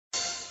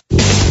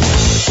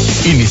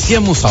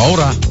Iniciamos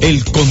ahora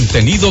el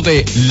contenido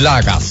de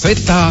La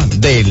Gaceta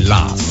de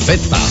la Z.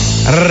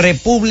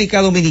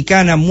 República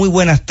Dominicana, muy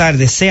buenas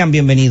tardes. Sean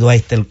bienvenidos a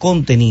el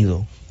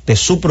contenido de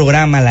su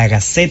programa La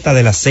Gaceta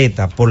de la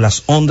Z por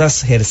las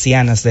ondas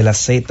hercianas de la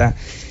Z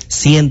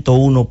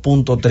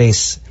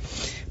 101.3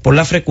 por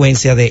la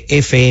frecuencia de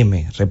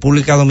FM.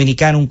 República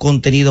Dominicana, un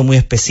contenido muy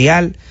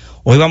especial.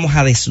 Hoy vamos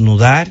a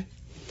desnudar,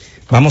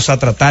 vamos a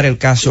tratar el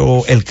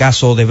caso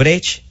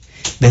Odebrecht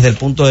desde el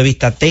punto de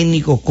vista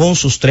técnico con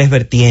sus tres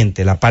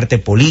vertientes: la parte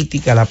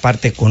política, la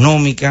parte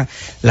económica,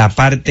 la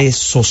parte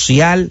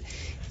social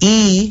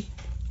y,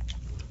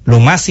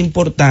 lo más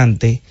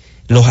importante,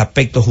 los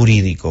aspectos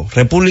jurídicos.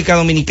 República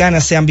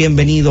Dominicana, sean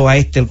bienvenidos a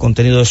el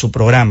contenido de su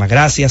programa.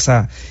 Gracias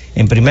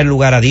en primer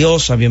lugar a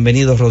Dios, a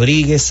Bienvenido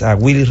Rodríguez, a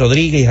Willy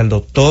Rodríguez y al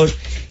doctor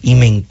y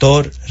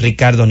mentor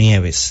Ricardo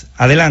Nieves.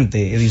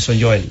 Adelante, Edison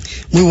Joel.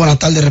 Muy buenas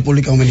tardes,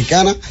 República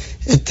Dominicana.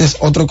 Este es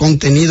otro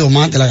contenido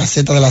más de la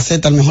Gaceta de la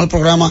Z, el mejor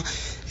programa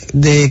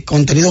de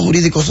contenido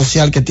jurídico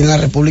social que tiene la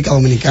República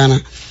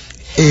Dominicana.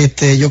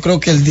 Yo creo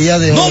que el día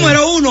de hoy...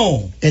 ¡Número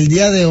uno! El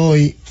día de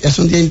hoy es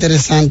un día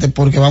interesante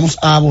porque vamos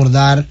a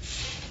abordar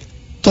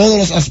todos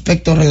los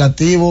aspectos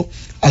relativos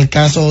al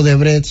caso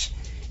Odebrecht,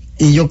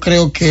 y yo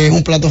creo que es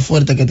un plato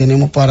fuerte que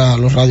tenemos para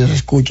los radios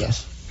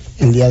escuchas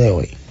el día de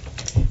hoy.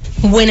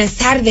 Buenas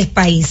tardes,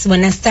 país.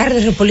 Buenas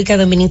tardes, República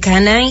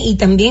Dominicana, y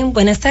también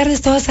buenas tardes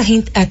a todas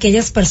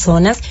aquellas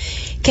personas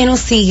que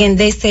nos siguen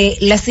desde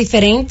las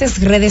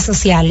diferentes redes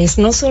sociales,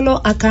 no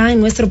solo acá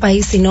en nuestro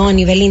país, sino a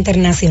nivel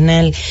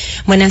internacional.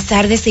 Buenas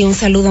tardes y un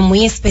saludo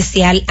muy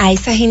especial a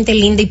esa gente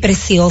linda y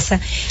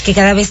preciosa que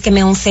cada vez que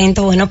me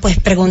ausento, bueno, pues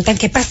preguntan,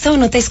 ¿qué pasó?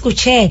 No te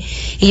escuché.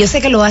 Y yo sé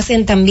que lo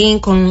hacen también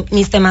con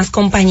mis demás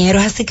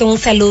compañeros, así que un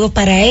saludo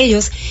para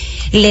ellos.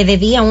 Le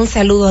debía un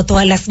saludo a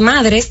todas las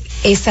madres.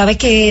 Sabe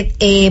que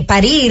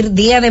parir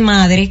Día de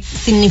Madre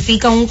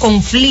significa un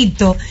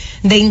conflicto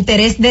de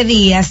interés de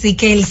día, así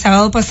que el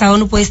sábado pasado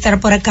no pude estar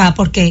por acá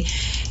porque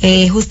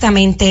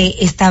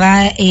justamente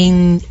estaba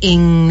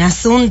en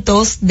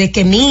asuntos de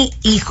que mi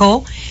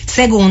hijo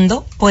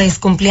segundo pues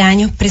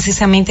cumpleaños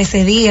precisamente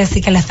ese día,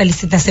 así que las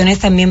felicitaciones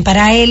también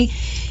para él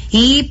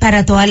y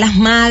para todas las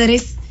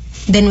madres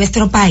de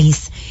nuestro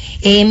país.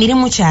 Miren,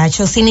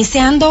 muchachos,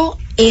 iniciando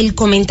el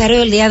comentario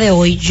del día de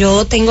hoy,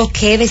 yo tengo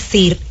que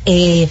decir,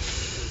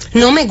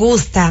 no me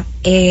gusta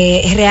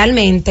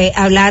realmente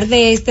hablar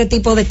de este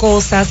tipo de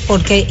cosas,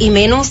 porque y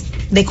menos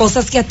de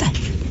cosas que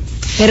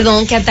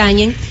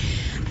atañen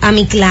a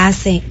mi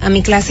clase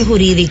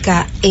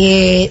jurídica,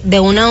 de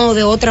una o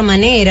de otra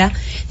manera,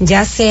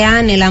 ya sea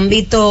en el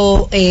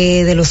ámbito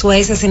de los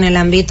jueces, en el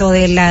ámbito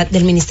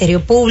del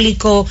Ministerio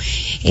Público,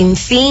 en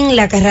fin,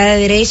 la carrera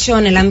de Derecho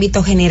en el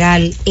ámbito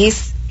general.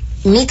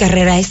 Mi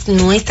carrera es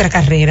nuestra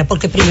carrera,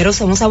 porque primero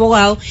somos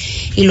abogados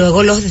y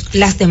luego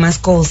las demás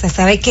cosas.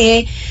 ¿Sabe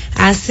qué?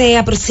 Hace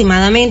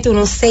aproximadamente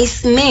unos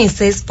 6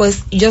 meses, pues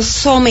yo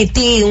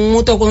sometí un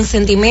mutuo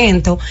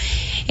consentimiento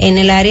en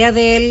el área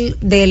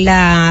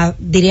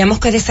diríamos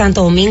que de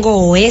Santo Domingo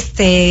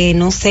Oeste,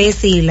 no sé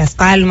si Las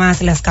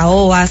Palmas, Las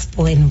Caobas,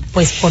 bueno,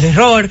 pues por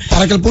error.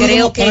 Para que el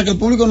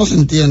público no se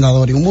entienda,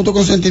 Dori, un mutuo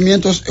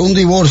consentimiento es un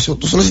divorcio.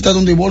 Tú solicitaste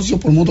un divorcio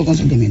por mutuo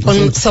consentimiento.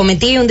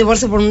 Sometí un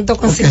divorcio por mutuo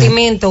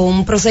consentimiento,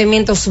 un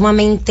procedimiento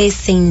sumamente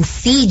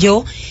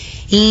sencillo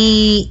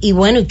y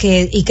bueno, y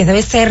que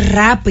debe ser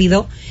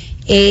rápido.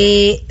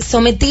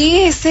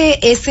 Sometí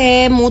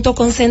ese mutuo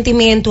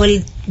consentimiento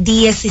el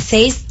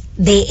 16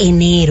 de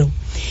enero.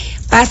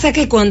 Pasa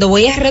que cuando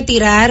voy a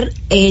retirar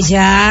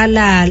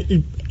la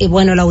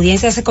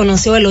audiencia se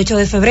conoció el 8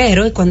 de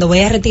febrero, y cuando voy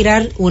a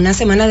retirar una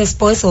semana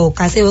después o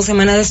casi 2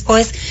 semanas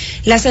después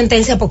la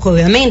sentencia, porque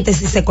obviamente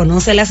si se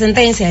conoce la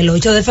sentencia el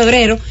 8 de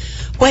febrero,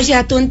 pues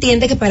ya tú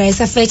entiendes que para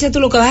esa fecha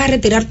tú lo que vas a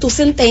retirar tu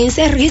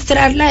sentencia,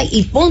 registrarla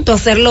y punto,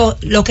 hacerlo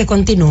lo que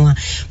continúa.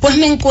 Pues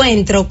me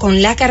encuentro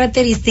con la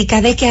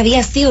característica de que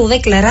había sido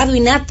declarado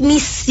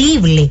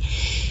inadmisible.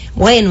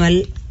 Bueno,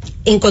 al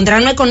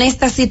encontrarme con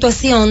esta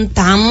situación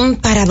tan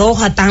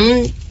paradoja, tan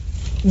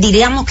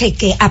diríamos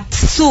que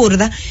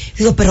absurda,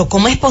 digo, pero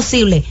 ¿cómo es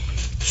posible?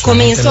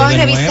 Comienzo a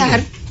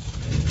revisar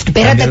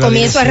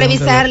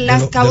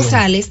las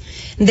causales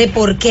de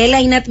por qué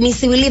la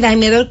inadmisibilidad, y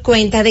me doy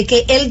cuenta de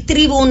que el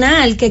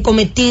tribunal que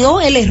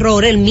cometió el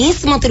error, el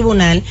mismo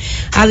tribunal,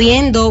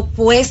 habiendo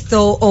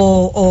puesto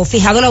o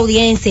fijado la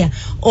audiencia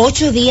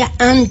 8 días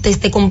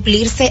antes de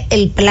cumplirse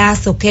el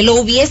plazo, que lo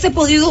hubiese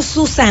podido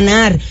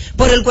subsanar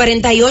por el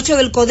 48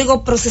 del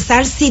Código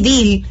Procesal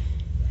Civil,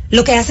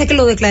 lo que hace que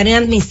lo declaren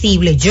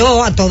admisible.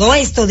 Yo a todo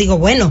esto digo,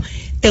 bueno,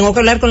 tengo que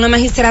hablar con la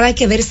magistrada, hay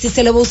que ver si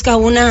se le busca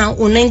una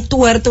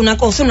entuerto, una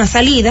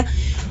salida.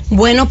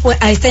 Bueno, pues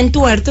a este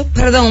entuerto,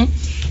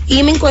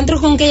 y me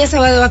encuentro con que ella se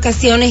va de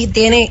vacaciones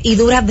y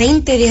dura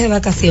 20 días de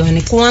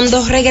vacaciones.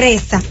 Cuando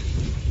regresa,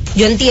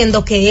 yo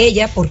entiendo que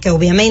ella, porque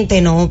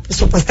obviamente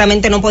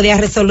supuestamente no podía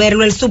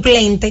resolverlo el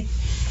suplente,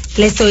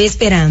 le estoy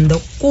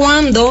esperando.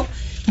 Cuando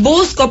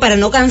busco, para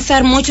no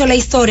cansar mucho la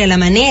historia, la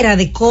manera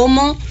de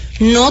cómo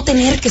no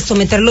tener que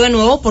someterlo de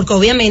nuevo, porque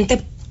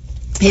obviamente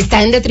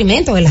está en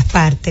detrimento de las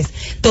partes.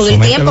 Todo el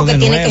tiempo que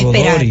tiene que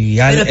esperar.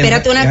 Pero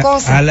espérate una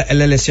cosa. La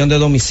elección de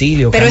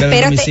domicilio. Pero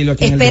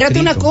espérate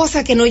una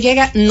cosa que no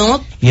llega,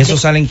 no. Y eso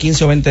sale en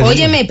 15 o 20 días.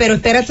 Óyeme, pero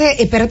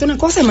espérate una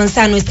cosa,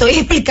 Manzano. Estoy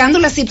explicando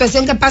la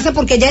situación que pasa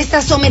porque ya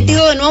está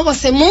sometido de nuevo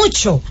hace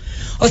mucho.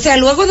 O sea,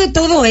 luego de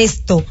todo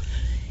esto,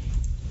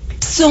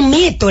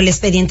 someto el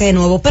expediente de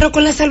nuevo, pero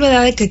con la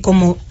salvedad de que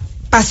como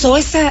pasó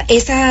esa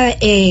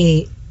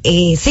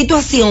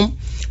situación,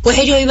 pues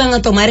ellos iban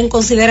a tomar en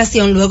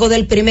consideración luego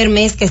del primer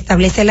mes que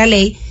establece la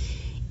ley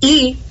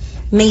y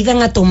me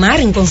iban a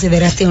tomar en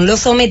consideración. Lo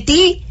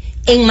sometí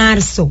en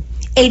marzo.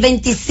 El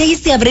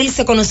 26 de abril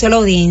se conoció la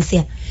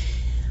audiencia.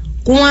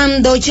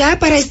 Cuando ya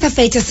para esta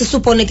fecha se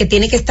supone que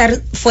tiene que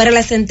estar fuera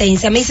la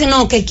sentencia, me dice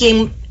no, que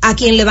a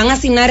quien le van a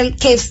asignar,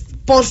 que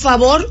por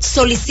favor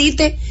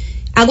solicite,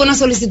 hago una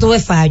solicitud de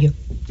fallo.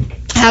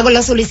 Hago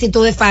la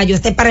solicitud de fallo,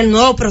 para el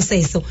nuevo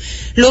proceso.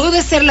 Luego de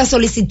hacer la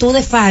solicitud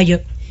de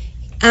fallo,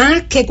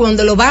 que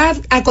cuando lo va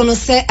a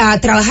conocer, a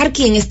trabajar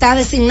quien está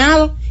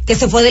designado, que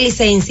se fue de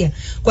licencia.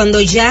 Cuando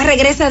ya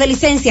regresa de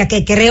licencia,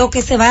 que creo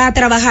que se va a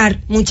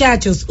trabajar,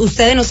 muchachos,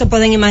 ustedes no se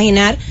pueden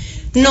imaginar,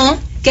 no,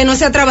 que no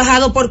se ha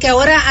trabajado porque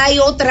ahora hay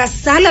otra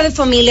sala de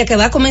familia que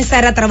va a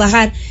comenzar a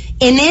trabajar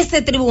en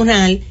ese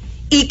tribunal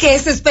y que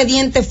ese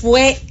expediente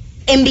fue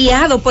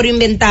enviado por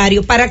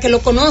inventario para que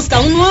lo conozca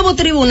un nuevo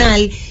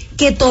tribunal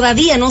que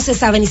todavía no se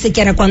sabe ni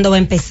siquiera cuándo va a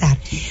empezar.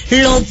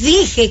 Lo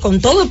dije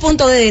con todo el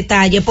punto de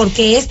detalle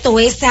porque esto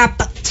es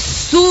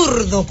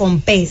absurdo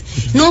con pez.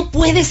 No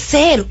puede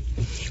ser.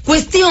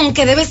 Cuestión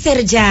que debe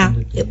ser ya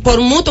por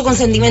mutuo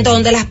consentimiento,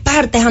 donde las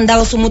partes han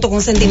dado su mutuo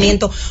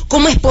consentimiento.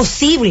 ¿Cómo es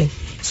posible?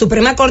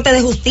 Suprema Corte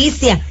de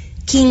Justicia,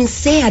 quien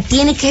sea,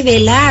 tiene que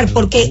velar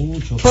porque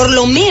por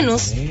lo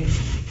menos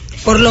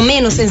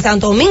en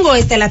Santo Domingo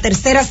Este, la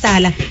tercera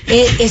sala,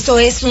 eso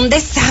es un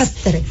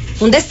desastre.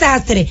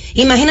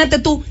 Imagínate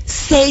tú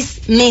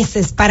 6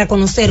 meses para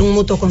conocer un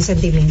mutuo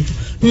consentimiento.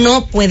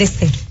 No puede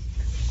ser.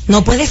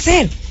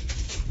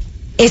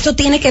 Eso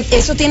tiene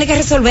que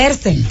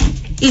resolverse.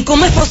 ¿Y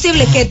cómo es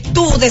posible que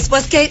tú,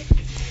 después que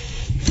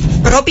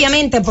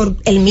propiamente por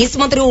el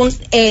mismo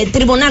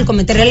tribunal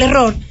cometer el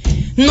error,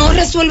 no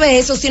resuelve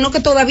eso, sino que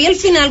todavía al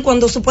final,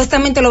 cuando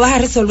supuestamente lo vas a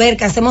resolver,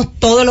 que hacemos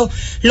todo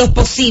lo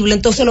posible,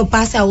 entonces lo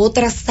pasa a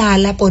otra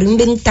sala por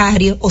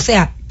inventario? O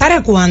sea,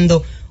 ¿para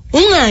cuándo?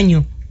 1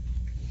 año.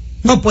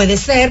 No puede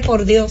ser,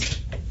 por Dios.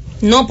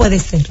 No puede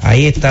ser.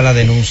 Ahí está la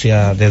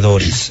denuncia de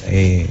Doris.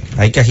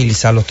 Hay que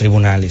agilizar los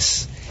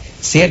tribunales.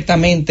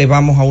 Ciertamente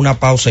vamos a una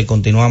pausa y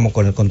continuamos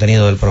con el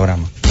contenido del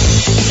programa.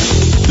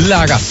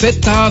 La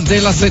Gaceta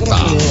de la Z.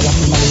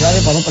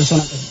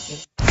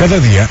 Cada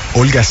día,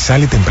 Olga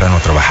sale temprano a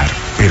trabajar,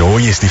 pero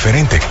hoy es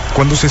diferente.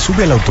 Cuando se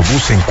sube al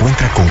autobús se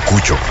encuentra con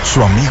Cucho,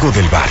 su amigo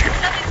del barrio.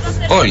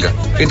 Olga,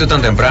 ¿y tú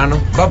tan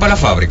temprano? ¿Va para la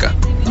fábrica?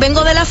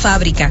 Vengo de la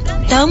fábrica.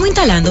 Estábamos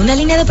instalando una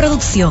línea de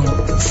producción.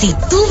 Si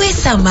tú ves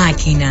esa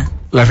máquina...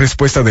 La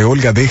respuesta de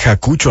Olga deja a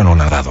Cucho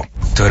anonadado.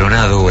 Tú eres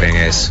una dura en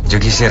eso. Yo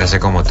quisiera ser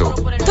como tú.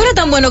 Tú eres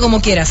tan bueno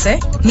como quieras ser.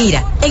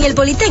 Mira, en el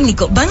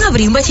Politécnico van a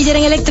abrir un bachiller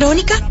en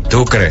electrónica.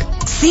 ¿Tú crees?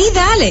 Sí,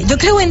 dale, yo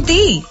creo en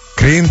ti.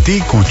 Cree en ti,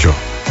 Cucho.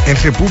 En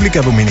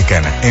República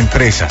Dominicana,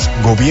 empresas,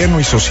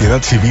 gobierno y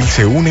sociedad civil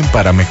se unen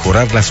para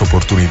mejorar las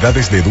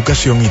oportunidades de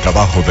educación y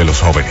trabajo de los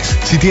jóvenes.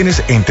 Si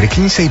tienes entre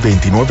 15 y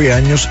 29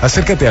 años,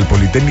 acércate al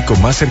Politécnico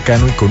más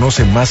cercano y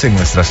conoce más en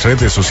nuestras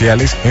redes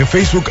sociales, en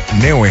Facebook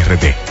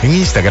NeoRD, en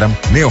Instagram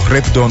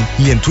NeoRedDon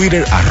y en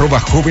Twitter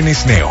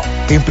 @jóvenesneo.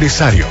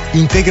 Empresario,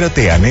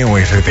 intégrate a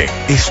NeoRD.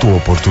 Es tu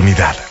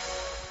oportunidad.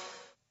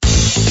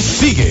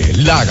 Sigue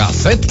la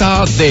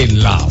Gaceta de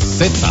la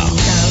Z.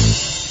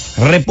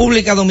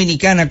 República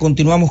Dominicana,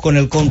 continuamos con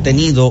el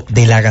contenido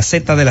de la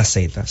Gaceta de la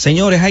Z.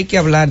 Señores, hay que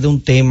hablar de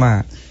un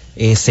tema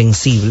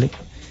sensible.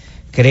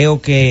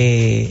 Creo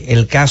que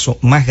el caso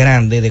más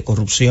grande de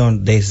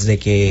corrupción desde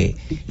que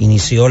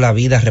inició la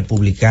vida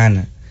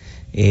republicana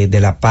de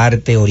la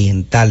parte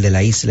oriental de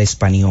la isla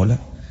española.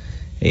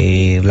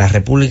 La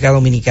República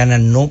Dominicana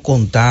no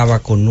contaba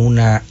con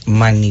una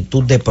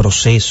magnitud de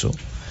proceso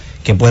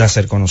que pueda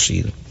ser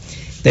conocido.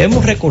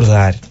 Debemos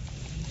recordar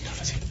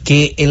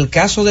que el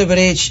caso de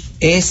Brecht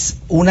es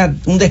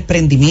un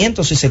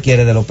desprendimiento, si se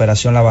quiere, de la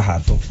operación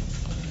Lavajato,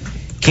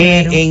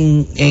 que claro.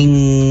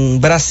 En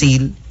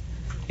Brasil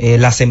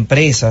las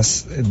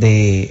empresas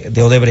de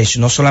Odebrecht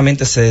no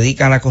solamente se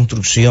dedican a la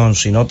construcción,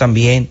 sino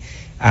también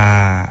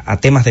a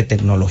temas de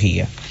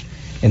tecnología.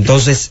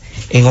 Entonces,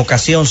 en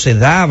ocasión se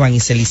daban y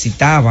se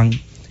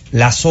licitaban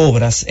las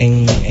obras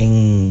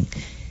en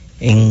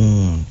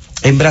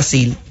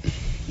Brasil,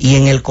 y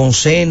en el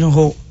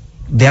Consejo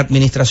de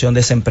Administración de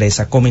esa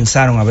empresa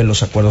comenzaron a ver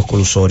los acuerdos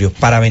colusorios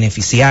para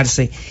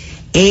beneficiarse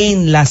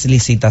en las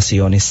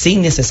licitaciones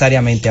sin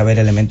necesariamente haber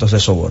elementos de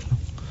soborno.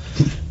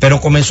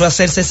 Pero comenzó a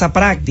hacerse esa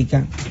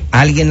práctica,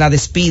 alguien la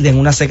despide en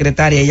una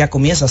secretaria y ella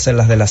comienza a hacer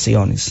las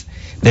delaciones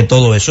de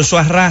todo eso. Eso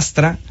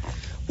arrastra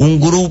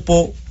un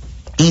grupo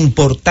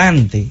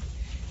importante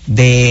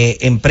de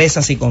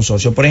empresas y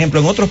consorcios. Por ejemplo,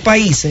 en otros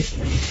países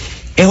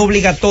es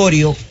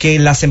obligatorio que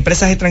las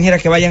empresas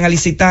extranjeras que vayan a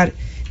licitar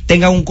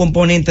tengan un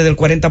componente del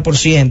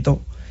 40%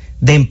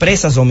 de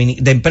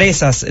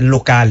empresas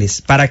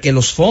locales, para que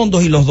los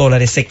fondos y los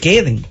dólares se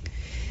queden,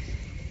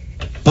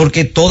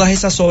 porque todas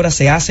esas obras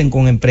se hacen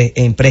con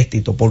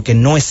empréstito, porque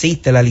no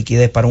existe la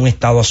liquidez para un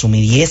Estado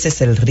asumir, y ese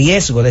es el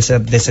riesgo de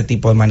ese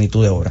tipo de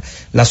magnitud de obras.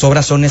 Las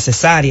obras son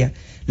necesarias,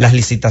 las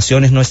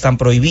licitaciones no están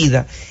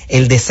prohibidas,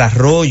 el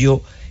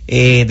desarrollo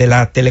de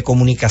las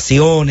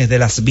telecomunicaciones, de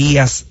las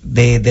vías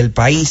del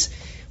país,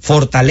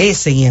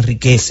 fortalecen y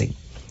enriquecen.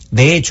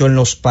 De hecho, en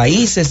los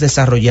países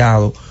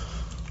desarrollados,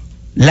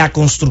 la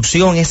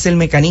construcción es el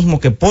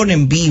mecanismo que pone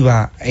en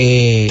viva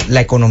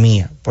la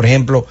economía. Por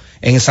ejemplo,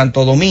 en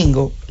Santo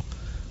Domingo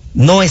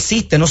no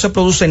se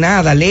produce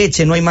nada,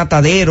 leche, no hay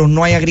mataderos,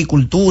 no hay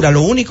agricultura.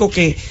 Lo único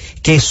que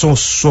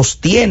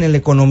sostiene la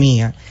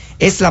economía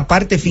es la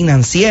parte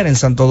financiera en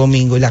Santo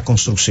Domingo y la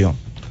construcción.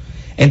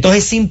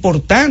 Entonces es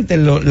importante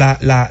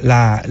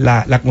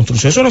la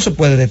construcción, eso no se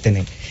puede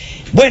detener.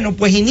 Bueno,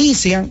 pues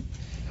inician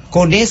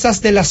con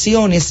esas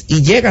delaciones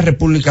y llega a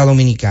República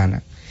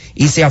Dominicana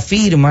y se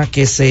afirma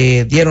que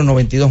se dieron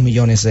 92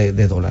 millones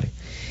de dólares.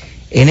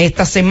 En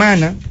esta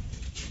semana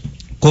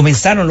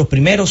comenzaron los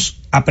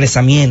primeros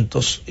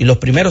apresamientos y los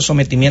primeros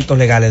sometimientos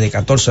legales de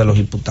 14 de los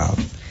imputados.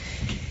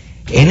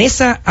 En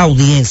esa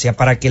audiencia,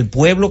 para que el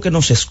pueblo que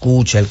nos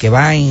escucha, el que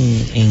va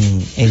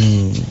en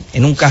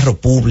un carro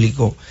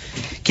público,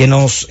 que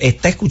nos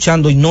está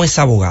escuchando y no es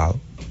abogado,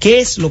 ¿qué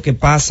es lo que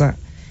pasa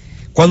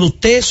cuando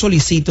usted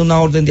solicita una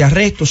orden de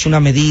arresto? Es una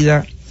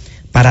medida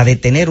para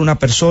detener a una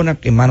persona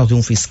en manos de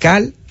un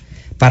fiscal,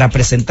 para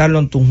presentarlo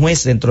ante un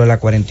juez dentro de las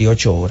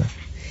 48 horas.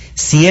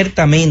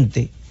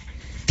 Ciertamente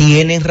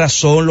tienen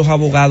razón los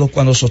abogados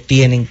cuando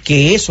sostienen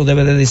que eso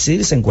debe de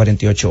decidirse en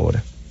 48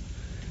 horas.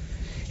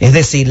 Es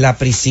decir, la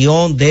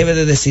prisión debe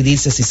de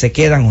decidirse si se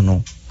quedan o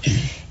no.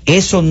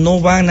 Eso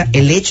no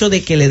el hecho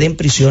de que le den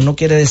prisión no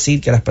quiere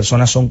decir que las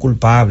personas son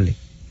culpables.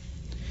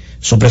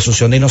 Su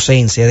presunción de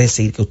inocencia, es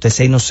decir, que usted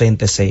sea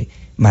inocente, se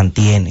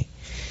mantiene.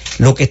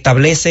 Lo que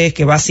establece es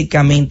que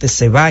básicamente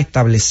se va a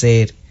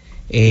establecer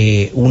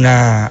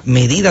una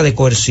medida de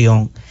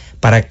coerción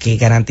para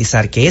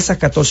garantizar que esas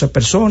 14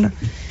 personas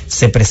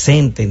se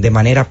presenten de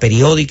manera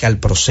periódica al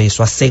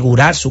proceso,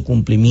 asegurar su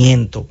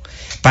cumplimiento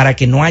para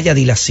que no haya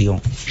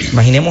dilación.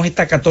 Imaginemos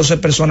estas 14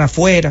 personas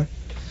fuera,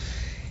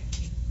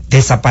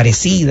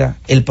 desaparecidas,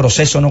 el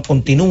proceso no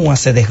continúa,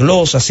 se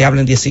desglosa, se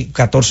hablan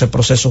 14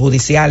 procesos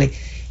judiciales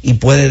y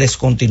puede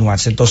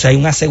descontinuarse. Entonces hay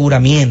un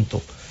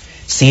aseguramiento.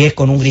 Si es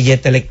con un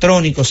grillete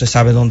electrónico, se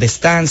sabe dónde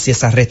están; si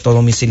es arresto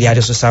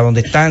domiciliario, se sabe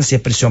dónde están; si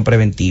es prisión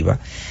preventiva.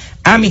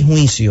 A mi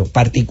juicio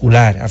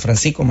particular, a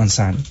Francisco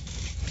Manzano,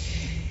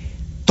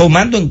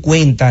 tomando en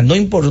cuenta, no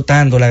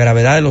importando la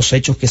gravedad de los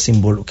hechos que se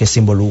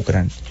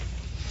involucran,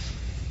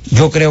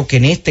 yo creo que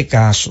en este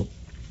caso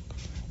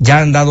ya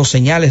han dado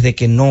señales de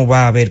que no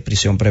va a haber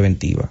prisión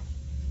preventiva,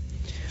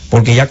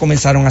 porque ya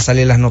comenzaron a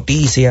salir las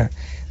noticias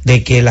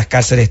de que las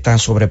cárceles están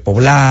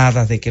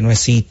sobrepobladas, de que no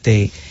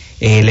existe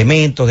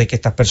elementos, de que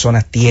estas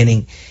personas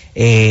tienen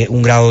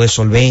un grado de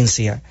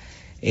solvencia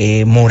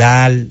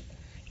moral,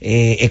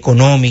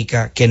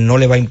 económica, que no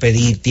le va a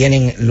impedir,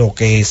 tienen lo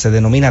que se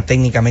denomina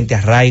técnicamente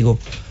arraigo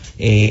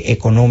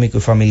económico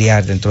y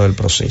familiar dentro del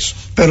proceso.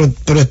 Pero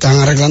están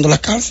arreglando las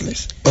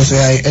cárceles. O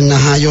sea, en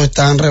Najayo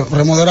están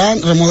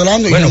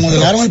remodelando y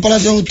remodelaron el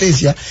Palacio de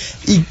Justicia,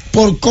 y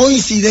por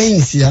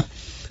coincidencia,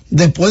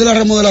 después de la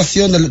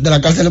remodelación de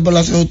la cárcel del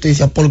Palacio de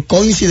Justicia, por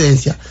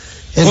coincidencia.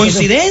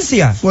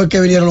 ¿Coincidencia? Fue que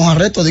vinieron los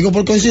arrestos, digo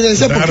por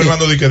coincidencia. Están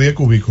arreglando de que 10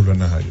 cubículos en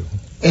Najayo.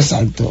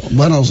 Exacto,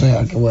 bueno, o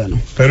sea, que bueno.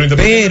 Pero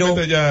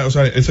independientemente ya, o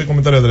sea, ese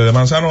comentario de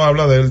Manzano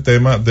habla del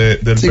tema del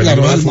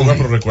peligro de fuga,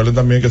 pero recuerden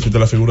también que existe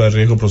la figura de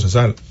riesgo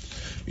procesal.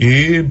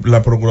 Y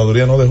la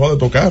Procuraduría no dejó de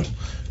tocar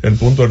el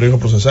punto del riesgo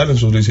procesal en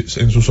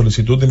su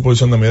solicitud de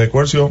imposición de medida de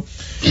coerción,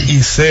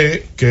 y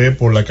sé que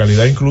por la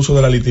calidad incluso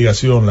de la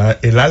litigación,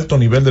 el alto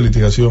nivel de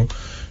litigación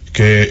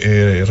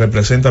que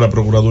representa la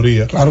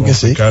Procuraduría, claro que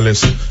sí,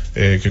 fiscales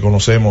que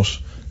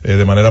conocemos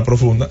de manera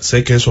profunda,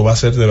 sé que eso va a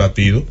ser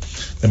debatido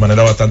de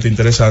manera bastante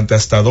interesante,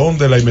 hasta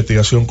dónde la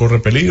investigación corre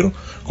peligro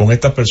con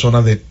estas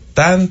personas de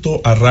tanto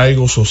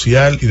arraigo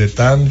social y de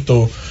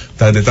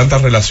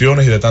tantas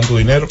relaciones y de tanto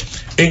dinero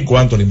en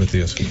cuanto a la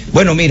investigación.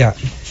 Bueno, mira,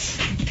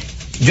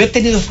 yo he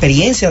tenido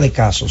experiencia de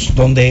casos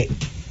donde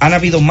han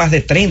habido más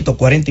de 30 o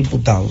 40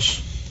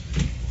 imputados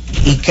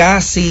y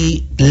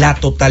casi la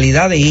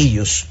totalidad de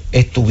ellos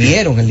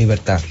estuvieron en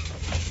libertad.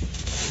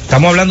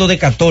 Estamos hablando de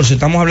 14,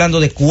 estamos hablando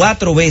de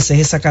 4 veces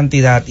esa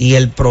cantidad, y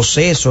el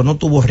proceso no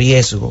tuvo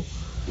riesgo,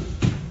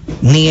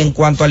 ni en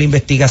cuanto a la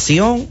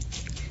investigación,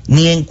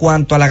 ni en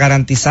cuanto a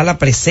garantizar la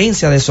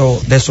presencia de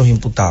esos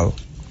imputados.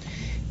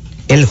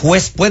 El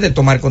juez puede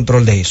tomar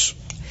control de eso.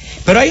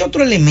 Pero hay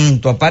otro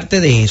elemento, aparte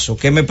de eso,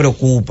 que me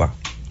preocupa.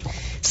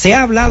 Se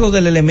ha hablado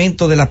del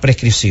elemento de la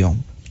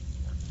prescripción,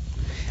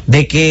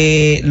 de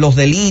que los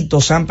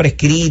delitos han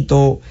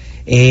prescrito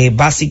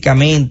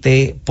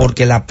básicamente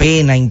porque la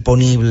pena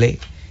imponible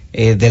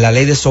de la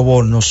ley de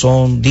soborno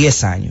son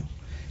 10 años.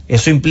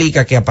 Eso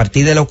implica que a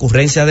partir de la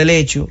ocurrencia del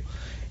hecho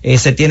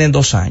se tienen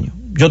 2 años.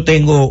 Yo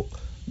tengo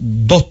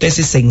dos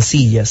tesis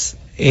sencillas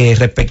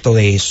respecto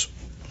de eso,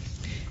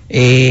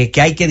 que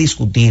hay que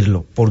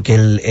discutirlo, porque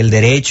el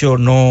derecho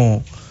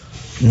no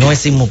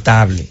es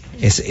inmutable,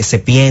 se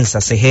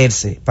piensa, se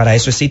ejerce, para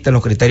eso existen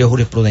los criterios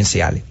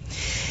jurisprudenciales.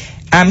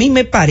 A mí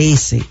me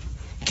parece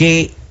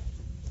que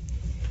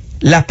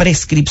la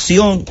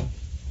prescripción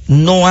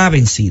no ha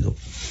vencido.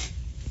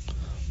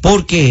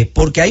 ¿Por qué?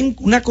 Porque hay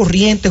una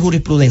corriente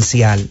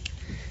jurisprudencial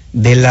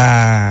de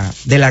la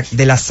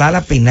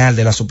Sala Penal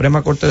de la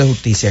Suprema Corte de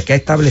Justicia que ha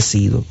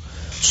establecido,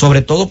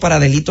 sobre todo para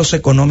delitos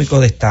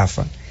económicos de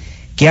estafa,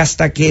 que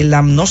hasta que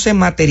no se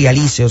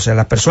materialice, o sea,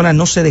 la persona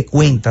no se dé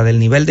cuenta del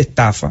nivel de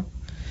estafa,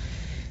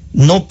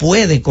 no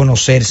puede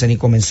conocerse ni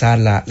comenzar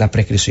la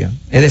prescripción.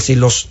 Es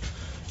decir,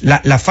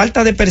 la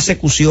falta de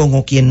persecución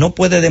o quien no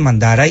puede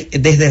demandar,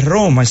 desde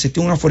Roma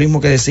existía un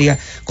aforismo que decía,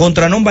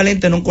 contra non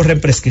valente non corre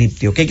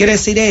prescriptio. ¿Qué quiere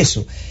decir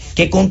eso?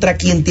 Que contra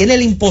quien tiene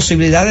la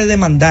imposibilidad de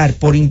demandar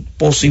por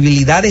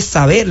imposibilidad de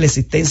saber la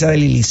existencia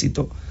del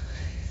ilícito,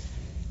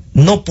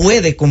 no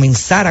puede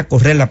comenzar a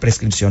correr la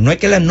prescripción. No es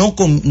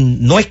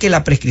que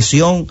la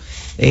prescripción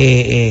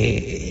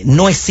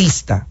no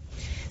exista,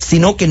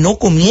 sino que no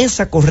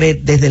comienza a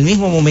correr desde el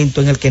mismo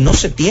momento en el que no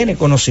se tiene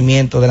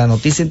conocimiento de la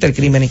noticia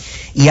intercrímenes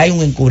y hay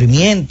un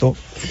encubrimiento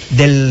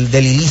del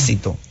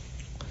ilícito.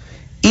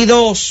 Y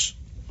dos,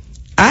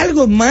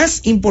 algo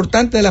más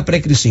importante de la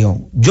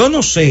prescripción. Yo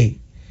no sé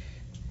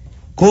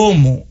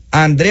cómo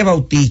Andrés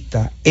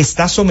Bautista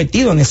está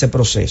sometido en ese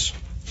proceso.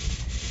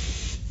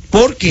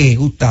 ¿Por qué,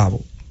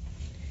 Gustavo?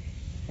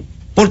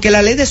 Porque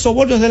la ley de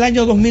soborno es del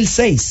año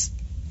 2006.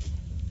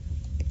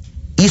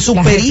 Y su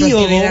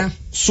periodo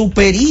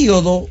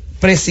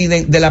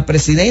de la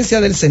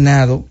presidencia del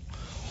Senado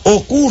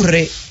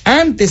ocurre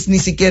antes ni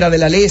siquiera de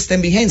la ley está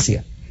en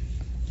vigencia.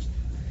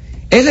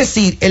 Es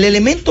decir, el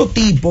elemento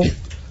tipo,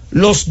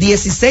 los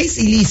 16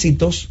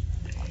 ilícitos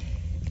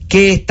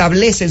que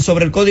establecen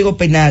sobre el Código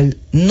Penal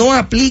no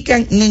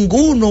aplican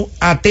ninguno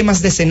a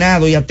temas de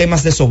Senado y a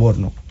temas de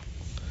soborno.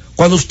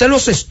 Cuando usted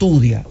los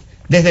estudia,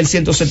 desde el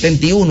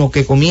 171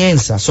 que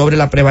comienza sobre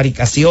la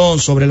prevaricación,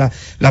 sobre la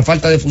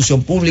falta de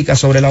función pública,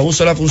 sobre el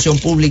abuso de la función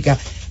pública,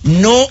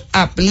 no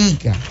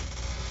aplica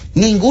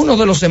ninguno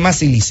de los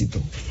demás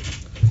ilícitos.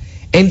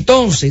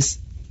 Entonces...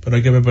 Pero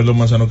hay que ver, perdón,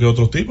 Manzano, que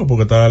otros tipos,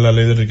 porque está la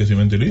ley de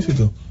enriquecimiento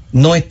ilícito.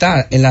 No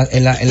está en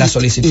la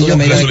solicitud de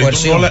medida de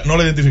coerción. ¿No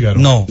la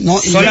identificaron? No,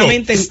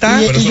 solamente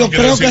está... Pero eso yo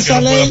creo que esa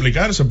ley... no puede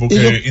aplicarse,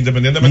 porque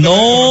independientemente...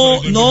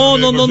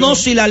 No,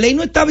 si la ley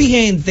no está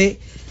vigente...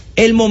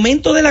 El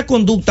momento de la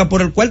conducta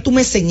por el cual tú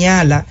me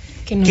señalas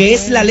que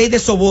es la ley de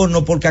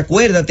soborno, porque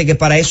acuérdate que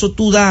para eso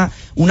tú das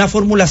una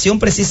formulación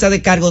precisa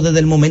de cargo desde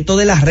el momento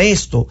del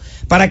arresto,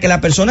 para que la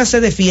persona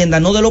se defienda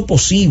no de lo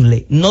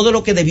posible, no de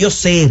lo que debió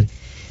ser,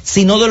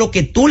 sino de lo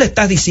que tú le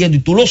estás diciendo, y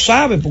tú lo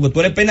sabes porque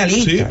tú eres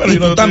penalista, sí, pero y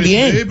tú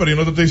también. Sí, pero yo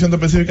no te estoy diciendo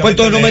específicamente. Pues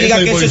entonces no me digas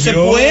que eso se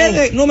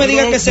puede, no me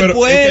digas que se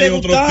puede,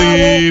 Gustavo.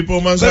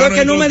 Pero es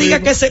que no me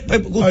digas que se,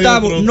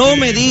 Gustavo, no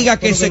me digas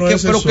que se,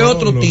 pero que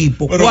otro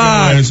tipo. Pero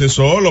 ¿cuál? No es ese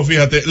solo,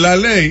 fíjate, la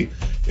ley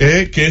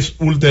que es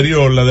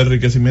ulterior, la de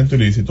enriquecimiento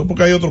ilícito,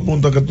 porque hay otro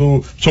punto que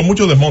son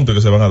muchos desmontes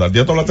que se van a dar.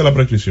 Ya tú hablaste de la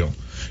prescripción.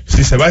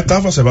 Si se va a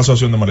estafa, se va a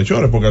asociación de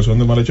malhechores, porque asociación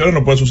de malhechores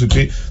no puede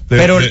subsistir.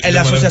 Pero en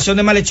la asociación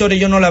de malhechores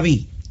yo no la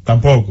vi.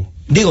 Tampoco.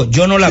 Digo,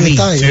 yo no la vi.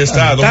 Sí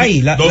está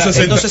ahí.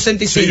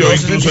 265. Sí, yo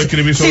incluso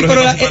escribí sobre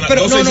pero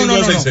no.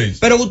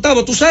 Pero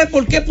Gustavo, ¿tú sabes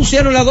por qué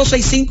pusieron la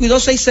 265 y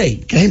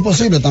 266? Que es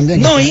imposible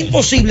también. No, es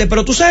imposible,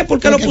 pero ¿tú sabes por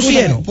qué lo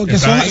pusieron? Porque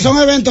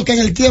son eventos que en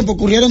el tiempo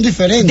ocurrieron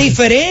diferentes.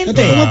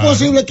 Diferentes. ¿Cómo es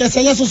posible que se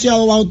haya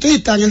asociado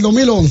Bautista en el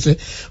 2011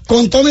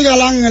 con Tommy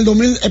Galán en el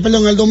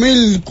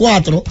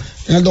 2004,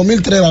 en el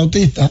 2003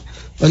 Bautista,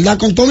 ¿verdad?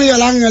 Con Tommy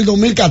Galán en el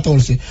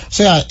 2014. O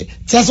sea,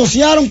 se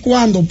asociaron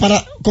cuando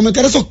para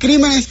cometer esos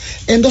crímenes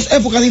en dos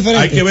épocas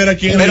diferentes. Hay que ver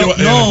aquí. Pero es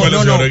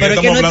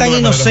que no es tan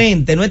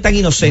inocente, no es tan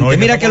inocente. No,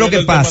 mira que lo que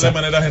pasa. De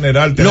manera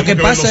general, lo que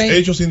pasa ver los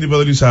hechos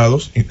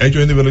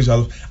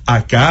individualizados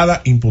a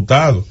cada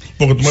imputado.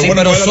 Porque tú me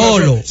pero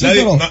solo.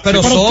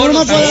 Pero tú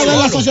no puedes ver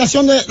la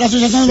asociación de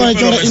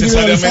malhechores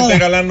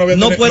individualizada.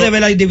 No puede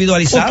ver la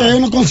individualizada. Porque hay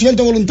unos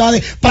conciertos de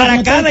voluntades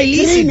para cada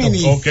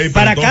ilícito.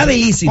 Para cada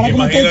ilícito.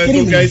 Imagínate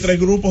tú que hay 3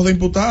 grupos de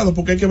imputados,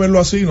 porque hay que verlo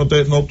así. No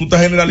tú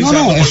estás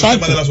generalizando el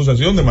tema de la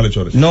asociación de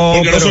malhechores.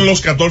 Porque no son los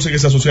 14 que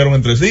se asociaron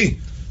entre sí.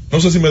 No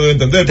sé si me doy a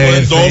entender.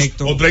 Pueden 2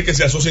 o 3 que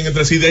se asocien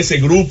entre sí de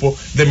ese grupo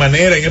de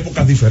manera en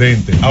épocas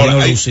diferentes.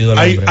 Ahora,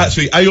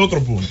 hay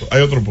otro punto.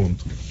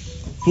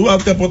 ¿Tú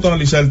te has puesto a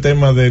analizar el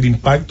tema del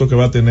impacto que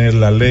va a tener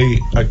la ley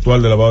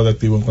actual de lavado de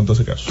activos en cuanto a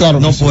ese caso? Claro,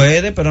 no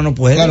puede, pero no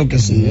puede. Claro que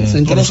sí.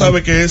 Tú no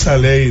sabes que esa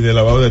ley de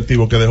lavado de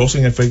activos que dejó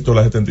sin efecto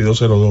la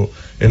 7202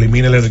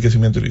 elimina el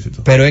enriquecimiento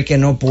ilícito. Pero es que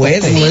no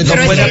puede. No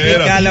puede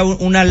aplicar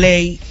una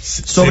ley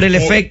sobre el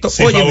efecto.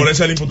 Si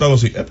favorece al imputado,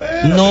 sí.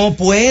 No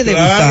puede,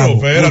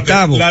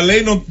 Gustavo. La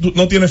ley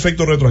no tiene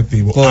efecto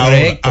retroactivo.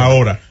 Correcto.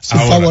 Ahora. Si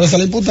favorece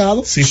al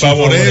imputado. Si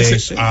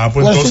favorece.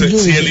 Pues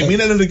entonces, si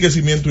elimina el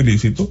enriquecimiento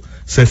ilícito,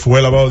 se fue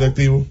el lavado de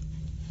activos.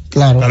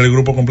 Claro. Para el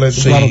grupo completo.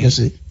 Sí. Claro que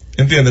sí.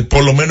 ¿Entiendes?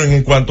 Por lo menos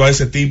en cuanto a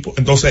ese tipo.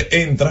 Entonces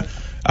entra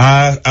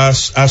a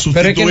sustituir.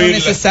 Pero es que no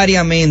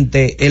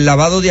necesariamente el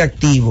lavado de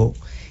activos,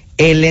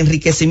 el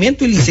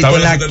enriquecimiento ilícito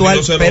en la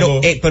actual,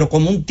 pero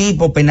como un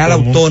tipo penal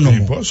autónomo.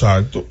 Tipo,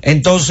 exacto.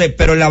 Entonces,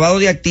 pero el lavado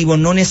de activos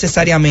no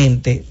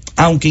necesariamente,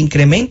 aunque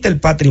incremente el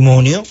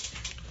patrimonio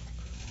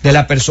de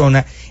la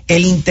persona,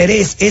 el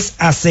interés es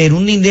hacer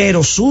un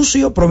dinero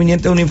sucio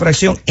proveniente de una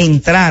infracción,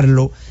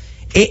 entrarlo,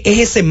 es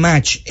ese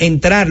match,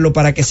 entrarlo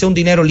para que sea un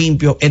dinero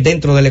limpio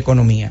dentro de la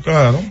economía.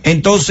 Claro.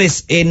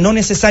 Entonces, no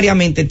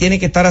necesariamente tiene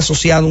que estar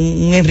asociado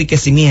un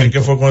enriquecimiento. Es que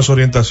fue con esa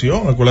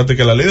orientación. Acuérdate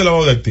que la ley de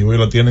lavado de activos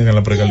ellos la tienen en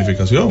la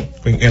precalificación,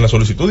 en la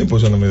solicitud de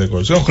imposición de medida de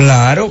coerción.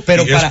 Claro,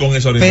 pero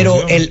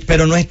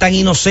pero no es tan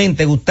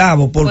inocente,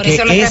 Gustavo, porque por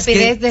eso la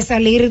rapidez de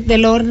salir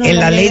del horno. En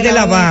la ley de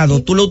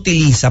lavado tú lo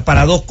utilizas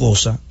para dos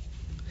cosas.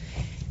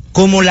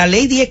 Como la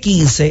ley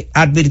 1015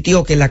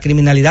 advirtió que la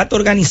criminalidad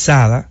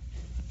organizada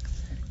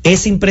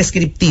es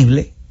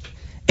imprescriptible,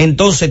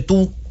 entonces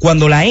tú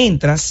cuando la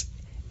entras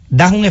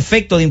das un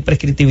efecto de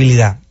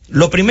imprescriptibilidad.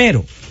 Lo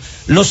primero.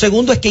 Lo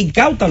segundo es que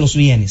incauta los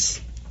bienes.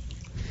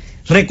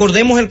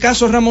 Recordemos el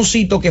caso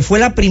Ramoncito, que fue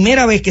la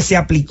primera vez que se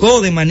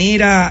aplicó de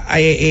manera,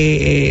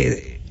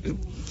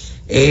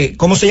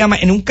 ¿cómo se llama?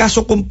 En un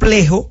caso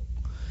complejo,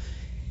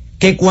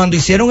 que cuando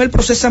hicieron el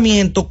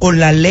procesamiento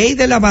con la ley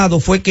de lavado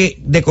fue que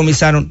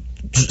decomisaron,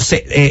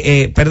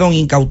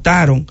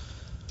 incautaron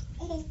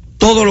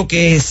todo lo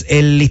que es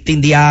el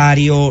listín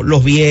diario,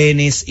 los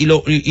bienes, y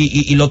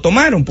lo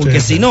tomaron, porque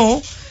si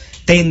no,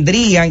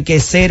 tendrían que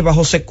ser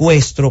bajo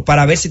secuestro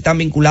para ver si están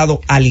vinculados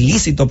al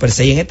ilícito per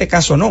se, y en este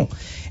caso no.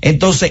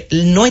 Entonces,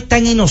 no es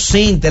tan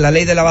inocente la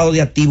ley de lavado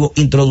de activos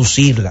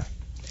introducirla.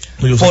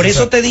 Por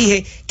eso te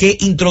dije que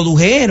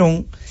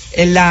introdujeron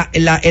el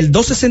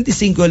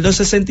 265 y el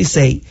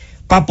 266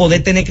 para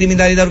poder tener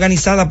criminalidad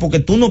organizada, porque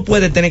tú no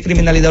puedes tener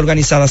criminalidad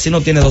organizada si no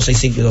tienes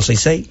 265 y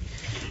 266.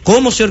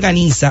 ¿Cómo se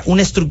organiza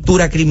una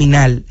estructura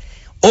criminal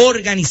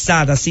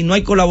organizada si no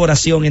hay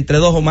colaboración entre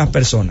dos o más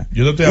personas?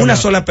 Una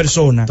sola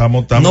persona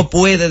no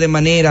puede de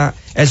manera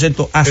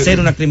hacer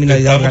una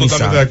criminalidad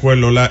organizada. Totalmente de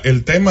acuerdo.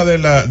 El tema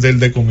del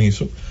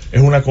decomiso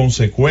es una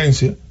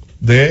consecuencia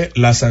de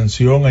la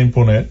sanción a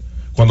imponer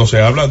cuando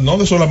se habla no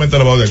de solamente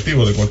lavado de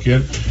activos, de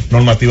cualquier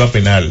normativa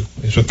penal.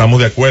 Eso estamos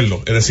de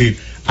acuerdo. Es decir,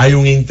 hay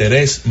un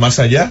interés más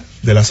allá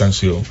de la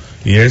sanción,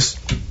 y es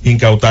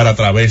incautar a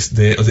través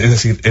de, es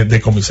decir,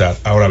 decomisar.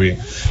 Ahora bien,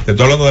 te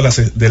estoy hablando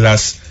de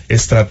las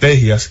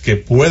estrategias que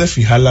puede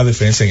fijar la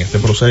defensa en este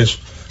proceso.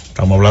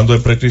 Estamos hablando de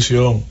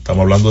prescripción,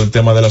 estamos hablando del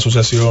tema de la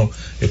asociación,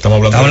 estamos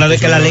hablando de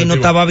que la ley no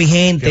estaba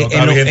vigente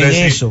en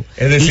eso.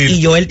 Es decir,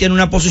 y Joel tiene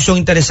una posición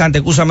interesante,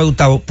 escúchame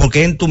Gustavo,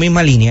 porque en tu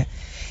misma línea,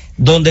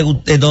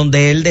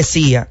 donde él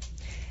decía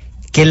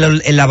que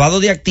el lavado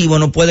de activos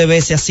no puede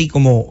verse así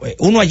como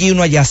uno allí y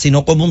uno allá,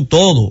 sino como un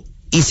todo.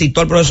 Y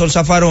citó al profesor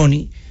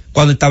Zaffaroni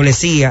cuando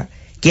establecía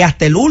que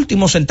hasta el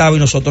último centavo, y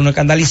nosotros nos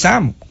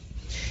escandalizamos.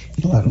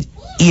 Claro.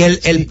 Y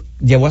él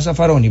llevó a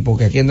Zaffaroni,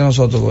 porque aquí entre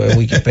nosotros,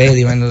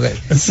 Wikipedia, una vez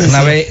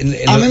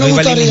a mí me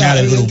gustaría,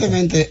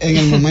 evidentemente, en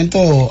el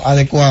momento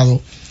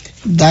adecuado,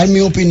 dar mi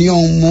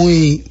opinión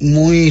muy,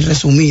 muy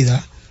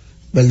resumida,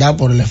 ¿verdad?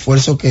 Por el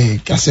esfuerzo que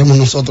hacemos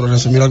nosotros,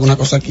 resumir alguna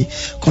cosa aquí,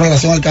 con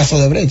relación al caso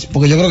de Brecht,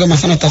 porque yo creo que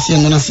Manzano está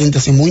haciendo una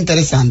síntesis muy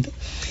interesante,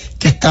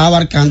 que está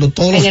abarcando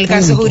todos los puntos. En el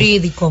caso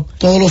jurídico.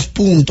 Todos los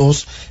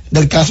puntos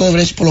del caso de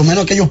Brecht, por lo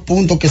menos aquellos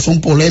puntos que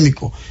son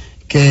polémicos.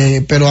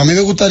 Pero a mí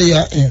me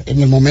gustaría,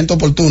 en el momento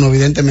oportuno,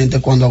 evidentemente,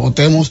 cuando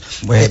agotemos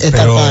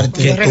esta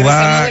parte.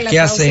 ¿Qué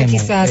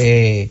hacemos?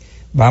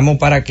 Vamos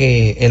para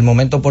que el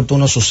momento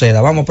oportuno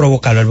suceda. Vamos a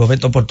provocarlo, el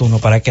momento oportuno,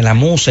 para que la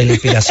musa y la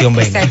inspiración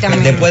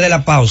vengan. Después de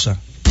la pausa.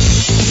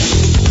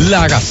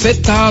 La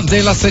Gaceta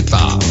de la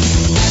Z.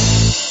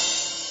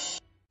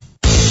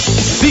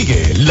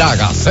 Sigue la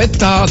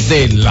Gaceta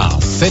de la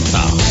Z.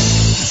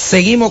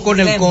 Seguimos con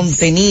el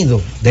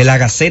contenido de la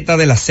Gaceta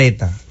de la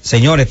Z.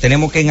 Señores,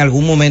 tenemos que en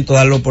algún momento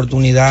darle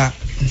oportunidad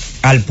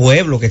al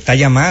pueblo que está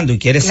llamando y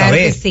quiere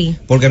saber. Sí.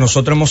 Porque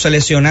nosotros hemos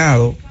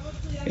seleccionado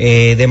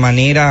de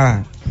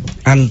manera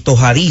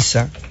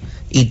antojadiza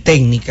y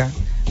técnica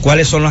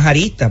cuáles son las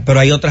aristas, pero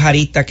hay otras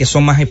aristas que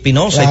son más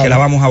espinosas y que las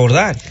vamos a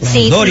abordar.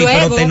 Sí, Dori, luego,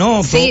 pero te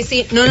noto.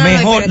 Sí.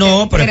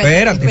 No, pero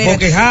espérate,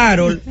 porque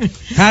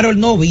Harold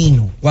no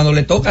vino cuando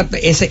le toca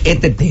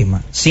este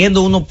tema,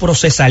 siendo uno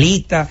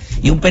procesalista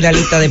y un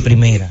penalista de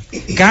primera.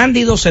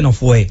 Cándido se nos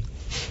fue.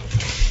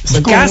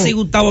 Casi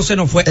Gustavo se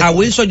nos fue. A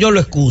Wilson yo lo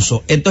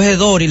excuso. Entonces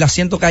Dori la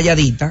siento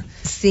calladita.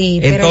 Sí,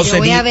 pero entonces, yo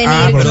voy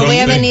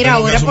a venir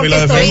ahora porque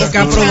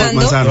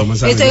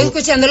estoy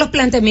escuchando los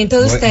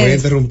planteamientos de ustedes. Voy a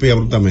interrumpir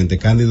abruptamente.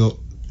 Cándido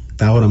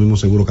está ahora mismo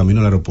seguro camino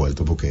al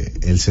aeropuerto porque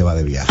él se va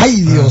de viaje.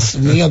 Ay, Dios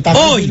mío, está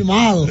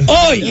confirmado.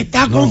 Hoy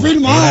está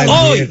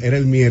confirmado. Era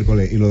el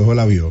miércoles y lo dejó el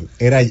avión.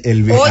 Era ayer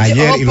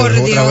y lo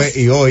dejó otra vez,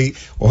 y hoy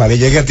ojalá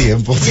llegue a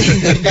tiempo.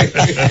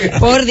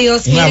 Por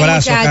Dios, un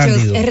abrazo, muchachos,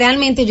 Cándido.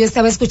 Realmente yo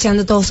estaba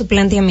escuchando todo su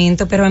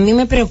planteamiento, pero a mí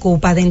me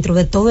preocupa dentro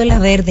de todo el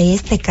haber de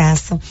este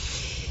caso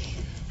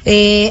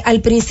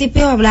Al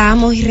principio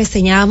hablábamos y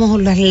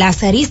reseñábamos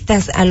las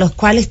aristas a los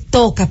cuales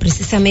toca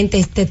precisamente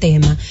este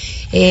tema,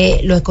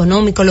 lo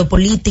económico, lo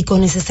político,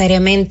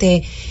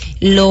 necesariamente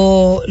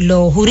lo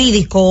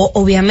jurídico,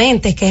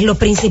 obviamente, que es lo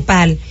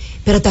principal,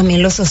 pero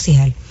también lo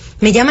social.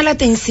 Me llama la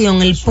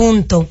atención el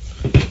punto,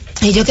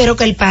 y yo quiero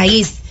que el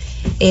país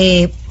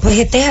pues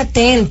estés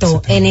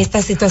atento en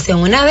esta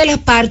situación. Una de las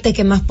partes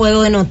que más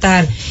puedo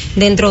denotar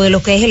dentro de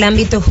lo que es el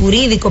ámbito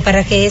jurídico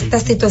para que esta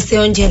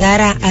situación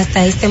llegara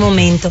hasta este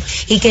momento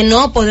y que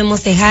no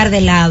podemos dejar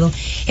de lado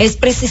es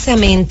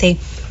precisamente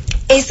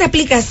esa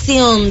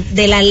aplicación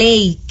de la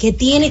ley que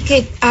tiene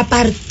que, a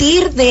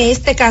partir de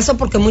este caso,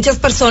 porque muchas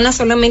personas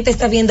solamente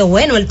están viendo,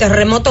 bueno, el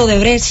terremoto de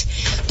Brecht,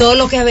 todo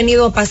lo que ha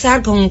venido a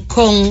pasar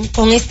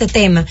con este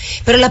tema,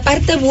 pero la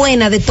parte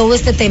buena de todo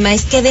este tema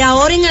es que de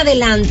ahora en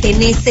adelante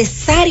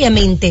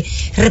necesariamente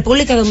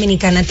República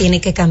Dominicana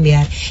tiene que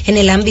cambiar en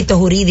el ámbito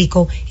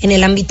jurídico, en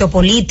el ámbito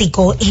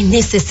político, es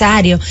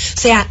necesario, o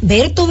sea,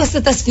 ver todas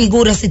estas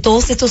figuras y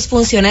todos estos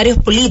funcionarios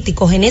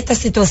políticos en esta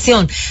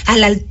situación, a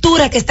la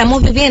altura que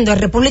estamos viviendo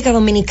en República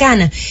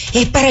Dominicana,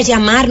 es para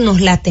llamarnos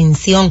la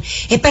atención,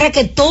 es para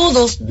que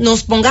todos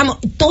nos pongamos,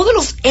 todos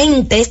los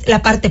entes,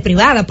 la parte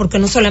privada, porque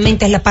no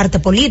solamente es la parte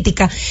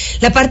política,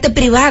 la parte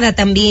privada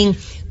también,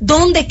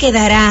 ¿dónde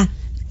quedará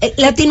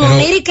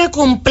Latinoamérica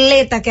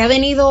completa que ha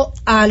venido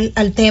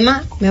al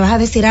tema? ¿Me vas a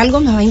decir algo?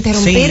 ¿Me vas a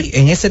interrumpir? Sí,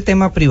 en ese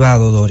tema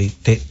privado, Dori,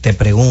 te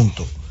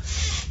pregunto,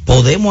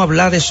 ¿podemos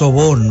hablar de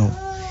soborno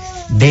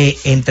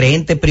entre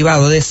entes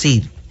privados? Es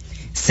decir,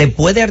 ¿se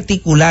puede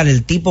articular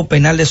el tipo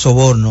penal de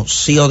soborno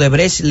si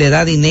Odebrecht le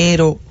da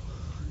dinero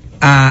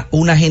a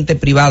un agente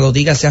privado,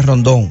 dígase a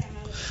Rondón?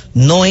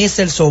 No es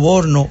el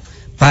soborno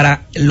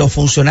para los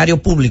funcionarios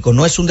públicos,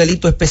 no es un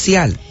delito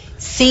especial.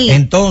 Sí.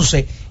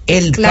 Entonces,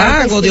 el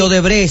pago sí de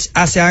Odebrecht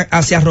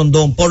hacia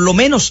Rondón, por lo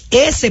menos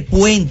ese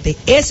puente,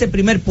 ese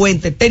primer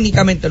puente,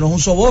 técnicamente no es un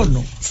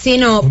soborno. Sí,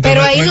 no,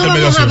 pero ahí no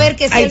vamos a ver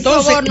que sea el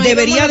soborno.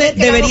 Debería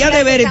de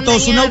haber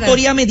entonces una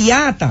autoría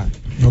mediata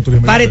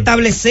para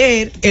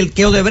establecer el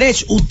que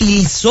Odebrecht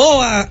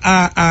utilizó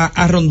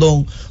a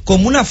Rondón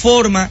como una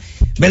forma,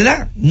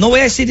 ¿verdad? No voy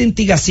a decir de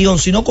instigación,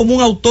 sino como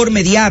un autor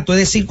mediato, es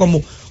decir,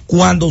 como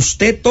cuando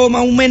usted toma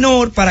a un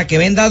menor para que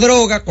venda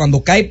droga,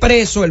 cuando cae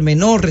preso, el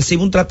menor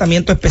recibe un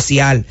tratamiento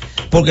especial,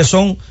 porque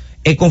son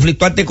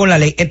conflictuantes con la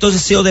ley.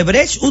 Entonces, si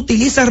Odebrecht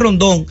utiliza a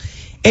Rondón,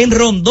 en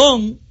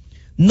Rondón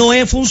no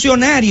es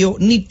funcionario,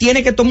 ni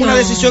tiene que tomar una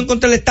decisión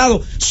contra el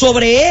Estado.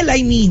 Sobre él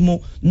ahí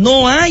mismo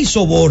no hay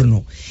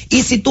soborno.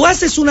 Y si tú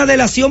haces una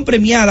delación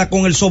premiada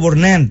con el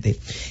sobornante,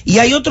 y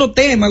hay otro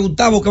tema,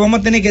 Gustavo, que vamos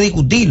a tener que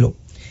discutirlo,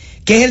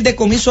 que es el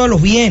decomiso de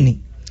los bienes.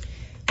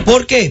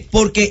 ¿Por qué?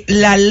 Porque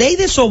la ley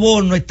de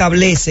soborno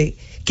establece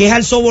que es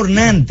al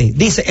sobornante.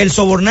 Dice, el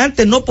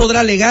sobornante no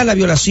podrá alegar la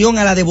violación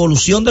a la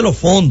devolución de los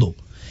fondos.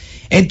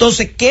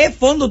 Entonces, ¿qué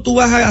fondo tú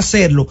vas a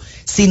hacerlo?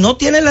 Si no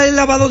tiene la ley de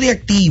lavado de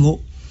activos,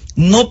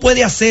 no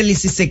puede hacerlo, y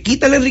si se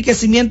quita el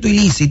enriquecimiento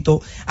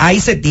ilícito, ahí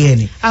se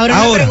tiene.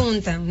 Ahora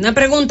una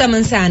pregunta,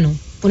 Manzano,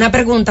 una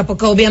pregunta,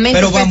 porque obviamente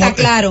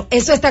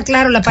eso está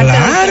claro, la parte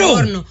del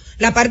soborno,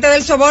 la parte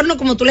del soborno,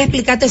 como tú le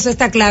explicaste, eso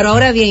está claro.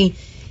 Ahora bien,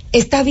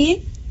 ¿está bien?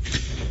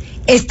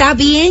 Está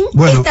bien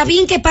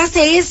que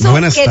pase eso,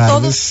 que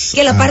todos,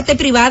 que la parte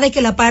privada y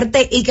que la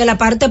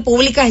parte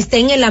pública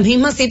estén en la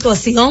misma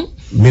situación.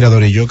 Mira,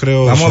 Dori, yo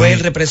creo... Vamos a ver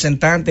el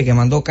representante que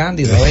mandó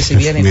Cándido, a ver si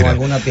viene con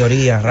alguna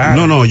teoría rara.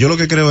 No, yo lo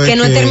que creo es que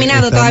no he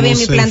terminado todavía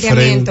mi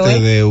planteamiento.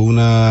 Frente de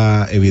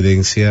una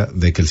evidencia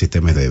de que el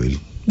sistema es débil.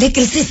 De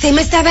que el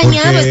sistema está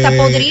dañado, porque está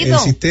podrido.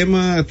 El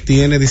sistema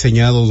tiene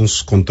diseñados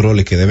unos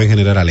controles que deben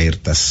generar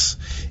alertas.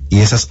 Y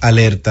esas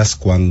alertas,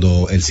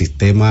 cuando el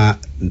sistema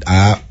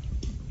ha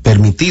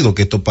permitido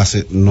que esto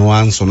pase, no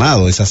han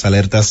sonado. Esas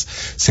alertas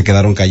se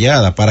quedaron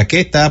calladas. ¿Para qué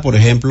está, por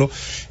ejemplo...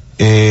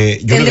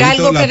 ¿Tendrá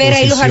algo que ver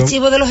ahí los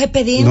archivos de los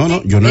expedientes?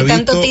 No, yo no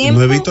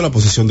he visto la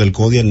posición del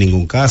CODIA en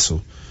ningún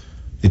caso.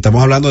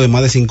 Estamos hablando de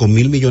más de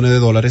 5,000 millones de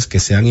dólares que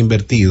se han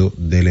invertido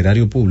del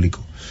erario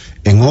público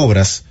en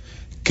obras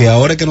que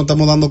ahora es que nos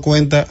estamos dando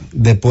cuenta,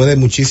 después de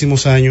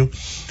muchísimos años,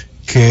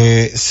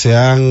 que se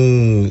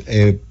han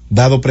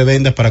dado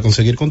prebendas para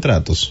conseguir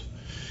contratos.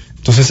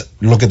 Entonces,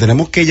 lo que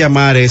tenemos que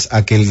llamar es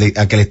a que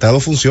el Estado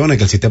funcione,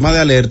 que el sistema de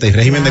alerta y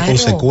régimen de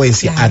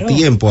consecuencia a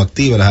tiempo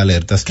active las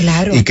alertas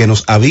y que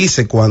nos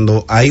avise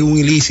cuando hay un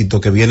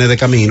ilícito que viene de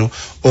camino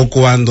o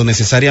cuando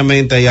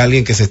necesariamente hay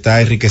alguien que se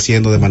está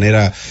enriqueciendo de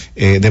manera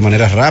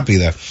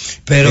rápida.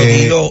 Pero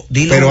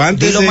dilo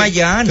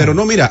mañana. Pero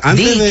no, mira,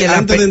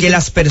 que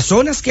las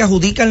personas que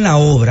adjudican la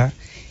obra,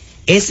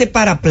 ese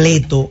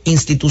parapleto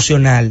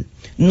institucional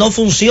no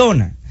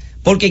funciona.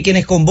 Porque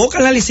quienes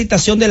convocan la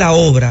licitación de la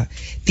obra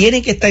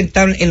tienen que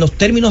estar en los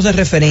términos de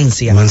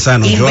referencia.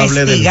 Manzano, yo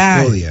hablé del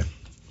CODIA.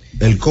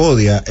 El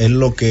CODIA es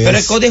lo que pero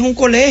el CODIA es un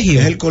colegio.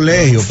 Es el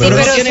colegio, pero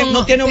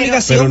no tiene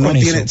obligación. Pero no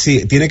tiene,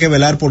 sí, tiene que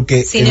velar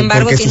porque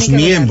sus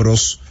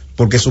miembros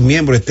porque sus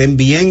miembros estén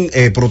bien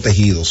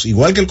protegidos,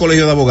 igual que el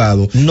colegio de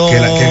abogados. Que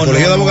el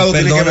colegio de abogados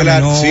tiene que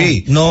velar,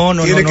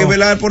 tiene que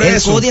velar por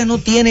eso. El CODIA no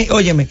tiene,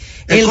 óyeme,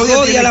 el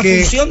CODIA, la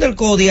función del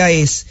CODIA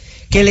es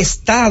que el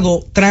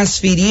Estado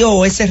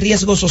transfirió ese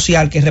riesgo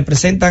social que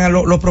representan a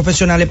los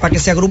profesionales para que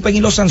se agrupen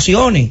y lo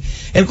sancionen.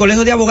 El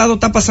colegio de abogados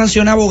está para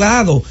sancionar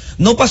abogados,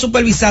 no para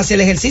supervisar. Si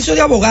el ejercicio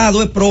de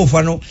abogado es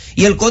prófano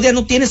y el CODIA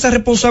no tiene esa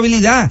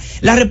responsabilidad,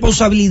 la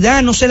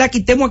responsabilidad no se la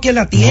quitemos a quien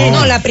la tiene.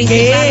 No, la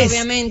principal,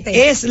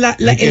 obviamente. Es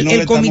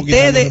el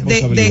comité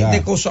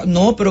de cosas.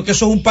 No, pero que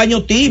eso es un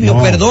paño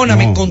tibio,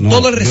 perdóname, con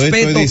todo el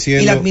respeto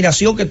y la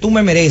admiración que tú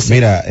me mereces.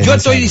 Mira, yo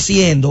estoy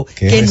diciendo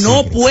que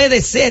no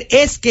puede ser,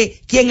 es que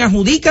quien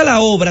adjudica la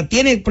obra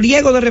tiene el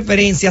pliego de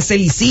referencia, se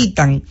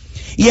licitan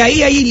y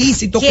ahí hay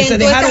ilícitos que se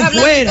dejaron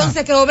fuera.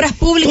 Entonces, que obras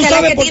públicas. ¿Tú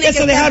sabes por qué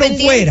se dejaron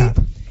fuera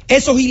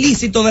esos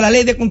ilícitos de la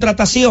ley de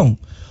contratación?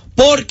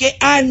 Porque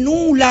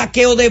anula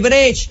que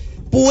Odebrecht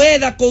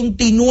pueda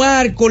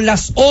continuar con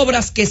las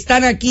obras que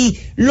están aquí,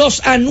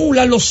 los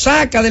anula, los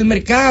saca del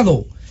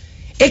mercado.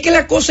 Es que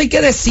la cosa hay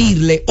que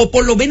decirle, o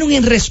por lo menos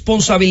en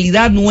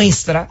responsabilidad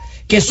nuestra,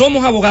 que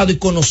somos abogados y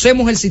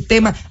conocemos el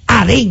sistema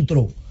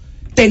adentro.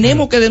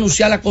 Tenemos que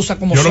denunciar la cosa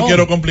como son. Yo no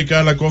quiero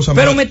complicar la cosa.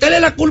 Pero meterle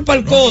la culpa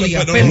al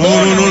CODIA. No,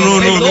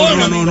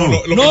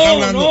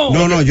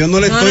 yo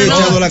no le estoy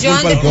echando la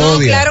culpa al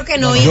CODIA. Claro que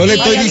no. Yo le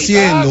estoy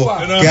diciendo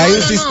que hay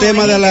un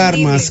sistema de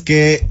alarmas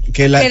que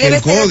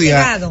el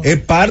CODIA es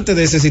parte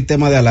de ese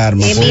sistema de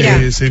alarmas.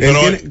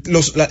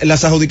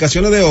 Las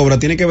adjudicaciones de obra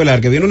tienen que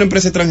velar que viene una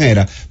empresa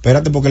extranjera.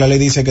 Espérate, porque la ley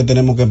dice que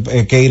tenemos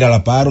que ir a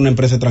la par, una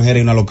empresa extranjera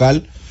y una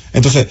local.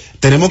 Entonces,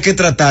 tenemos que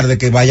tratar de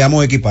que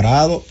vayamos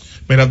equiparados.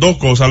 Mira, dos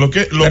cosas.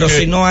 Pero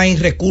si no hay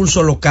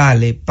recursos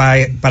locales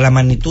para la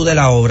magnitud de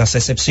la obra, se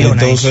excepciona.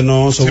 Entonces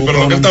no. Sí, pero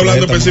lo que está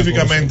hablando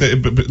específicamente,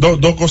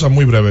 dos cosas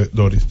muy breves,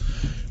 Doris.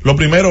 Lo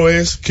primero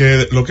es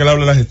que lo que él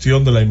habla de la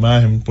gestión de la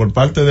imagen por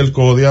parte del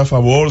CODIA a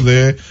favor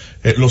de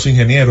los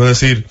ingenieros, es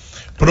decir,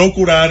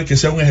 procurar que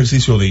sea un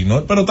ejercicio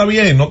digno. Pero está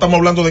bien, no estamos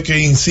hablando de que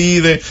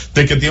incide,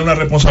 de que tiene una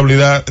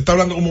responsabilidad. Está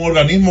hablando como un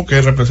organismo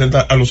que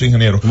representa a los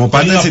ingenieros. Como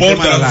parte del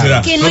sistema de la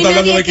sociedad. No está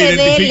hablando de que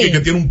identifique que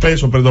tiene un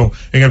peso,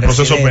 en el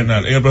proceso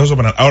penal.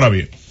 Ahora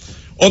bien,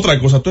 otra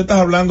cosa, tú estás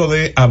hablando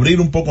de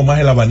abrir un poco más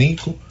el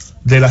abanico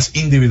de las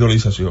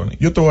individualizaciones.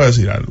 Yo te voy a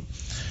decir algo.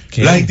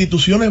 ¿Qué? Las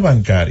instituciones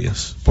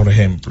bancarias, por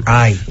ejemplo,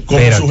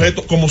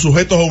 como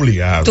sujetos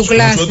obligados.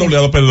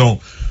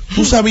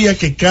 Tú sabías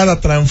que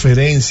cada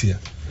transferencia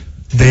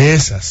de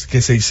esas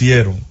que se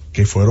hicieron,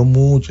 que fueron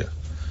muchas,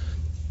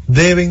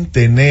 deben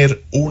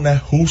tener una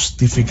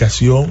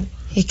justificación,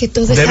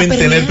 deben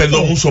tener,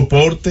 un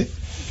soporte.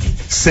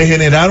 Se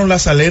generaron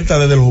las alertas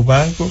desde los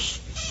bancos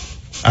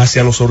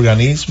hacia los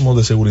organismos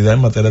de seguridad en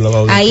materia de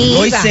lavado de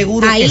dinero. Estoy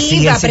seguro que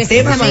sí. El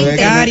sistema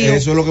bancario,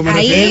 eso es lo que me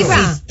refiero.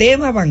 El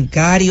sistema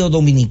bancario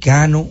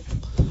dominicano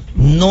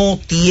no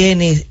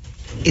tiene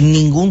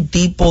ningún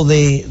tipo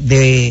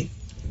de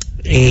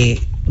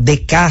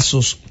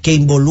casos que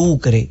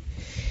involucre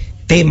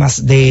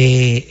temas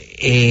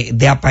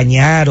de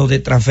apañar o de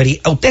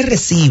transferir. Usted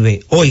recibe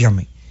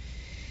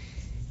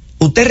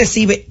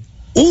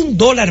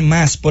 $1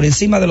 más por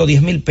encima de los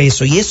 10,000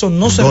 pesos y eso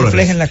no se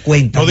refleja en la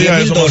cuenta. No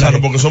digas eso,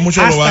 Gonzalo, porque son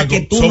muchos los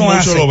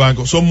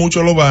bancos. Son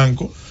muchos los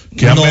bancos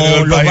que han venido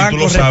del país, tú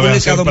lo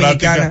sabes,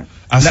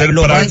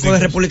 los bancos de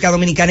República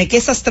Dominicana. Es que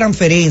esas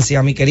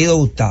transferencias, mi querido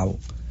Gustavo,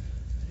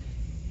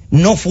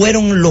 no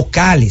fueron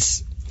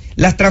locales.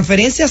 Las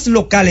transferencias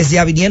locales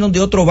ya vinieron de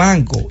otro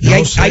banco y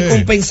hay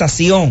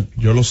compensación.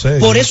 Yo lo sé.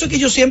 Por eso es que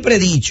yo siempre he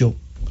dicho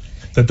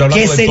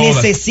que se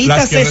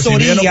necesita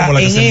asesoría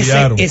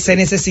se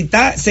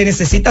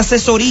necesita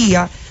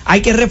asesoría.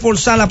 Hay que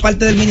reforzar la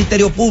parte del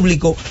Ministerio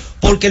Público,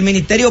 porque el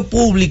Ministerio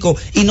Público,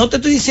 y no te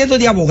estoy diciendo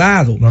de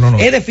abogado,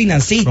 es de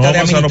financista, de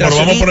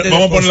administración.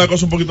 Vamos a poner la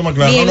cosa un poquito más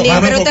clara.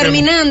 Pero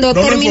terminando.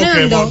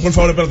 Por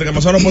favor, espérate, que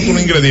Manzano ha puesto un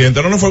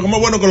ingrediente. No fue como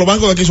bueno que los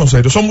bancos de aquí son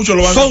serios. Son muchos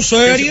los bancos. ¿Son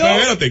serios?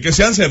 Que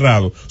se han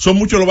cerrado. Son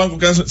muchos los bancos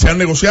que se han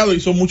negociado y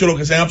son muchos los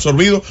que se han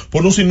absorbido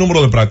por un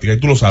sinnúmero de prácticas. Y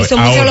tú lo sabes. Y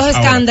son muchos los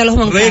escándalos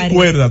bancarios.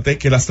 Recuérdate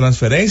que las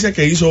transferencias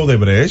que hizo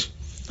Odebrecht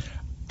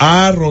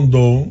a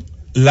Rondón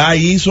la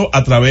hizo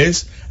a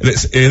través,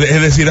 es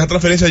decir, las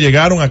transferencias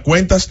llegaron a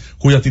cuentas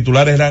cuyas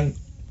titulares eran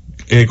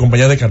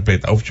compañías de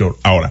carpeta, offshore.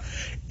 Ahora,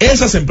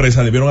 esas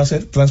empresas debieron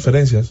hacer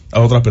transferencias a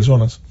otras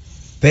personas.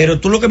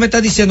 Pero tú lo que me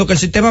estás diciendo es que el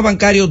sistema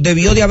bancario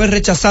debió de haber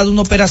rechazado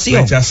una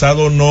operación.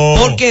 Rechazado no.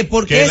 ¿Por qué?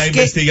 Porque la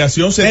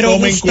investigación se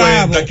tome en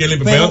cuenta, que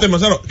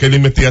la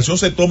investigación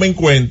se tome en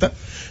cuenta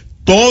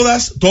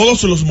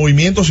todos los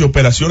movimientos y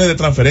operaciones de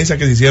transferencia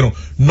que se hicieron,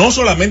 no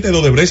solamente de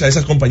Odebrecht a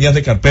esas compañías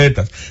de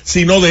carpetas,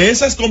 sino de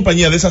esas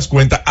compañías, de esas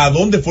cuentas, a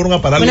dónde fueron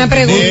a parar. Una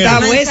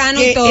pregunta,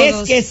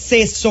 es que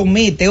se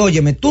somete,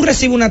 óyeme, tú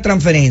recibes una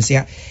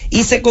transferencia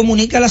y se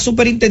comunica a la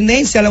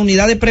superintendencia, a la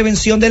unidad de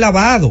prevención de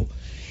lavado.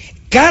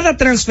 cada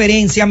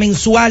transferencia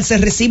mensual se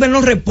recibe en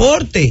los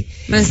reportes.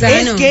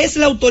 Manzano, es que es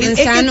la autoridad,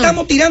 Manzano, es que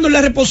estamos tirando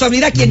la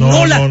responsabilidad a quien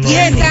no la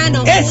tiene.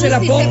 Manzano, esa es la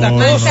cosa.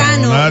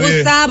 Manzano,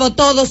 Gustavo,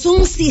 todos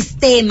un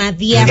sistema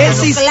diáfano, el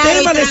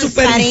sistema de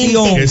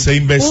supervisión que se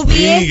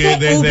investigue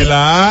desde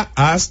la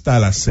A hasta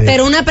la Z.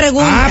 Pero una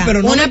pregunta,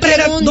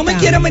 pero no me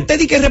quiera meter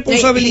de que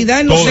responsabilidad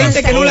en los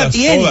entes que no la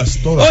tienen.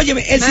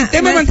 Óyeme, el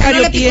sistema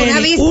bancario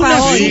tiene una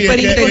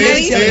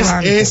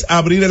superintendencia. Es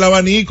abrir el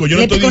abanico. Yo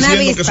no estoy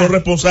diciendo que son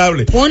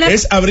responsables.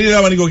 Es abrir el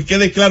abanico, que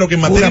quede claro que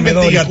en materia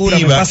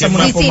investigativa, se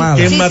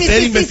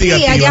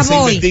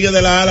investigue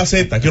de la A a la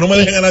Z, que no me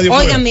dejen a nadie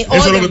fuera.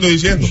 Eso es lo que estoy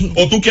diciendo.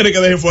 ¿O tú quieres que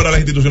dejen fuera a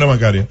las instituciones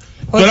bancarias?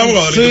 ¿Tú eres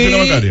abogado de la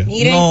institución bancaria?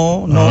 Miren,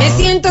 no. Me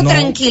siento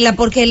tranquila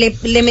porque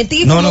le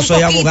metí no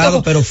soy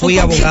abogado, pero fui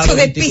abogado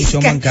de la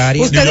institución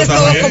bancaria. Ustedes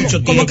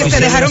todos como que se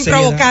dejaron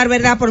provocar,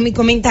 ¿verdad? Por mi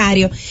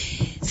comentario.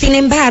 Sin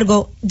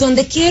embargo,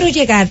 donde quiero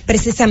llegar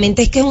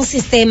precisamente es que es un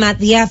sistema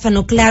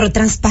diáfano, claro,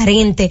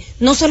 transparente,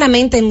 no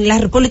solamente en la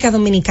República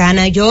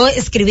Dominicana. Yo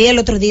escribí el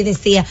otro día y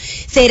decía,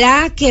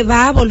 ¿será que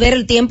va a volver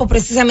el tiempo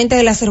precisamente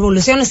de las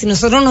revoluciones? Si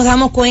nosotros nos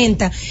damos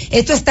cuenta,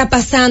 esto está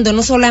pasando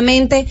no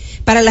solamente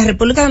para la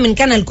República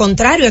Dominicana, al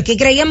contrario, aquí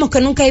creíamos que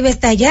nunca iba a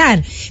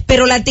estallar,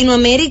 pero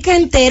Latinoamérica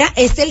entera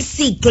es el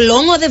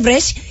ciclón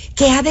Odebrecht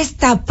que ha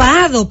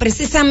destapado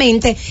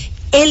precisamente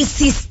el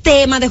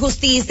sistema de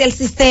justicia, el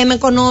sistema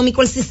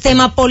económico, el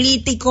sistema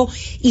político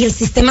y el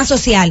sistema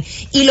social.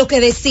 Y lo que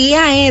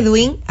decía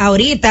Edwin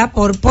ahorita,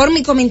 por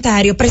mi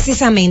comentario,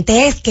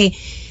 precisamente es que,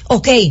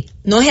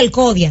 no es el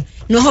CODIA,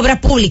 no es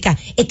obra pública,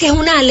 es que es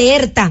una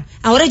alerta.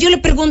 Ahora yo le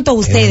pregunto a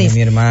ustedes,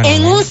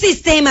 en un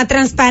sistema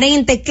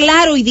transparente,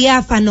 claro y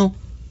diáfano,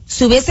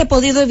 ¿se hubiese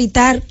podido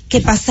evitar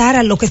que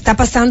pasara lo que está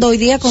pasando hoy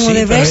día con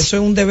Odebrecht? Pero eso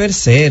es un deber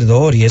ser,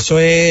 Dori, eso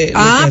es...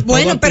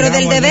 bueno, pero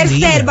del deber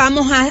ser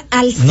vamos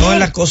al ser. No,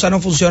 las cosas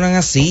no funcionan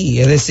así,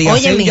 es decir,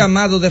 hacer un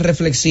llamado de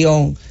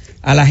reflexión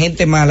a la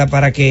gente mala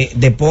para que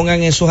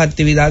depongan en sus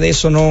actividades,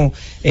 eso no...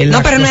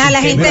 pero no es a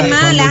la gente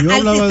mala,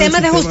 al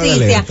sistema de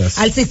justicia,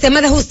 al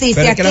sistema de justicia.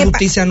 Pero es que la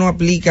justicia no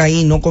aplica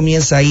ahí, no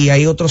comienza ahí,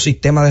 hay otro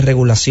sistema de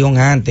regulación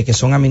antes, que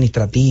son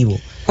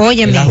administrativos.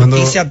 Óyeme, la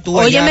justicia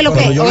actúa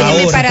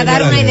para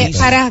dar una idea,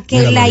 para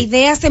que la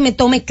idea se me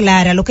tome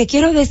clara, lo que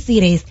quiero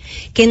decir es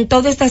que en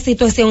toda esta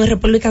situación en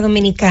República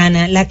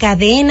Dominicana, la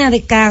cadena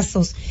de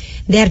casos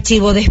de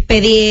archivo de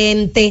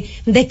expediente,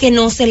 de que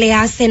no se le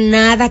hace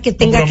nada que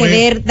tenga que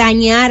ver,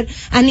 dañar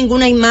a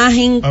ninguna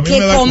imagen, que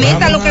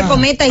cometa lo que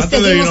cometa y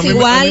seguimos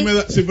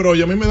igual. Pero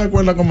oye, a mí me da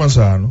cuerda con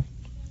Manzano,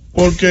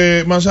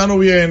 porque Manzano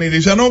viene y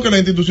dice, no, que las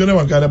instituciones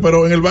bancarias,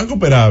 pero en el Banco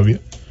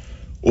Peravia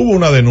hubo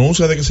una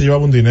denuncia de que se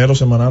llevaba un dinero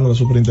semanal a la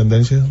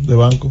superintendencia de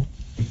banco.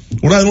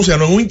 Una denuncia,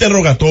 no, en un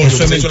interrogatorio.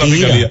 Eso es mentira. La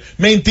fiscalía.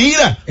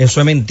 ¡Mentira!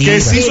 Eso es mentira.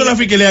 Que se hizo la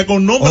fiscalía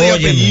con nombre y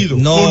apellido.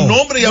 No. Con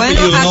nombre y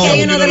apellido.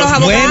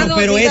 Bueno,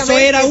 pero eso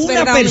era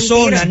una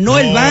persona, no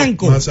el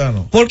banco.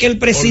 Manzano. Porque el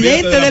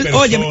presidente del...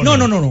 Oye,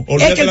 no.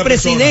 Es que el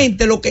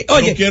presidente, lo que tú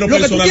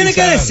tienes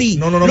que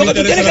decir,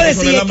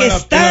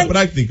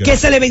 es que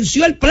se le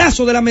venció el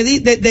plazo de la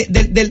medida,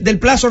 del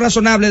plazo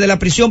razonable de la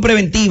prisión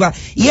preventiva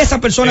y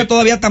esa persona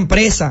todavía está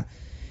presa.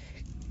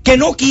 Que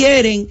no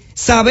quieren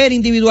saber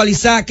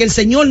individualizar que el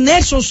señor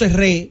Nelson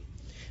Serré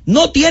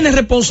no tiene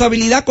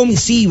responsabilidad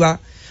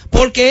comisiva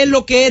porque él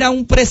lo que era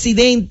un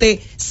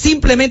presidente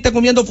simplemente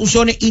comiendo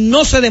funciones y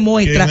no se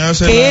demuestra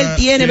que él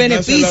tiene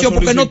beneficio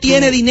porque no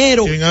tiene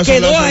dinero,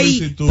 quedó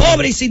ahí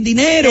pobre y sin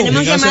dinero.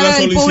 Tenemos llamada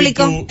del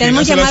público,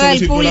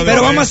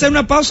 pero vamos a hacer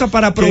una pausa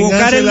para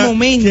provocar el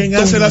momento. ¿Quién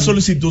hace la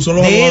solicitud? Son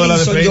los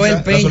abogados de la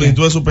defensa, la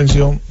solicitud de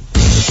suspensión.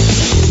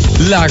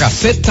 La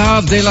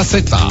Gaceta de la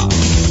Z.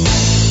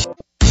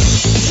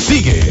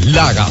 Sigue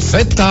la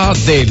Gaceta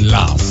de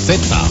la Z.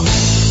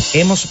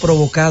 Hemos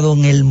provocado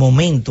en el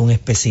momento un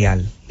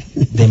especial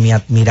de mi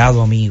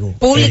admirado amigo.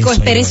 Público,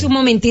 espérense un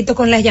momentito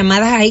con las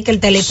llamadas ahí, que el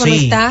teléfono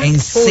está... en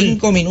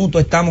 5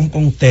 minutos estamos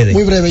con ustedes.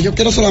 Muy breve, yo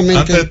quiero solamente...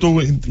 Antes de tú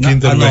que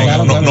intervengas.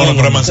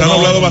 Pero Manzano ha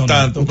hablado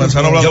bastante.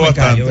 Manzano ha hablado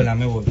bastante.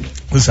 Me voy.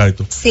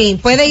 Exacto. Sí,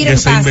 puede ir en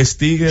paz. Que se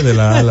investigue de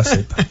la A a la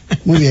Z.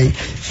 Muy bien.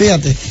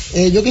 Fíjate,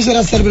 yo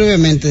quisiera hacer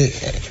brevemente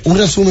un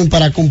resumen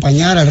para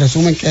acompañar al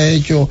resumen que ha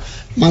hecho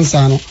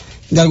Manzano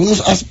de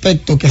algunos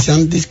aspectos que se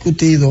han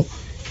discutido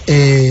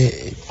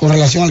con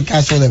relación al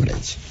caso de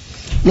Brecht.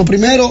 Lo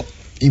primero,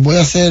 y voy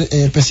a ser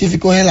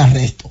específico, es el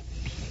arresto.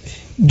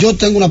 Yo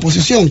tengo una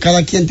posición,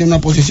 cada quien tiene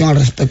una posición al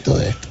respecto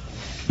de esto.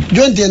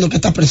 Yo entiendo que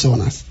estas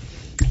personas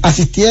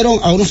asistieron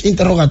a unos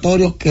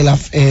interrogatorios que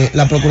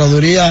la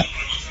Procuraduría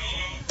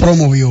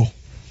promovió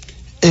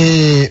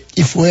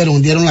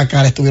y dieron la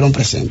cara, estuvieron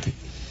presentes.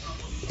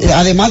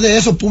 Además de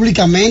eso,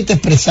 públicamente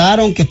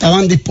expresaron que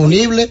estaban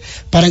disponibles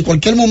para en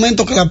cualquier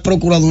momento que la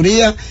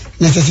Procuraduría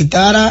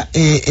necesitara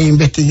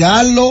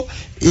investigarlo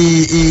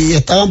y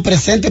estaban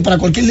presentes para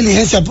cualquier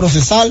diligencia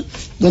procesal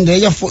donde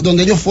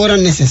ellos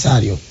fueran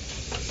necesarios.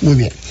 Muy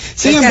bien.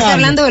 Estás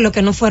hablando de los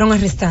que no fueron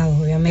arrestados,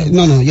 obviamente.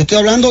 No, yo estoy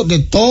hablando de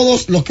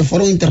todos los que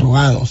fueron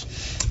interrogados.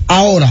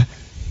 Ahora,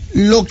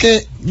 lo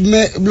que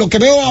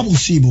veo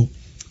abusivo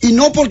Y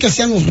no porque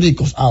sean los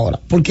ricos ahora,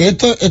 porque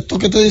esto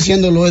que estoy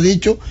diciendo lo he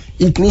dicho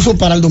incluso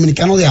para el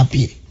dominicano de a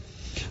pie.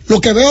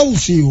 Lo que veo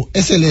abusivo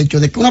es el hecho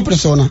de que una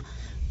persona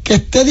que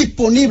esté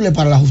disponible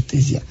para la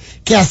justicia,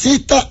 que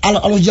asista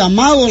a los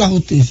llamados de la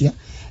justicia,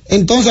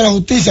 entonces la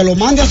justicia lo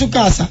mande a su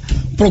casa,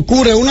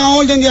 procure una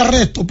orden de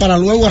arresto para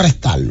luego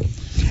arrestarlo.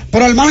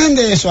 Pero al margen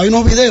de eso, hay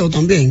unos videos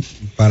también.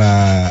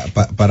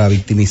 Para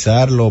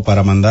victimizarlo,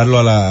 para mandarlo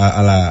a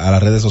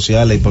las redes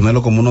sociales y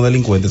ponerlo como uno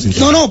delincuente.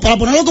 No, para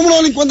ponerlo como uno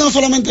delincuente no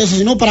solamente eso,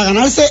 sino para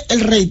ganarse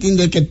el rating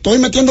de que estoy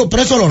metiendo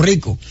preso a los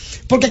ricos.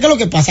 Porque ¿qué es lo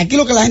que pasa? Aquí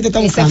lo que la gente está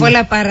buscando fue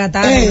la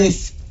parratada.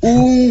 Es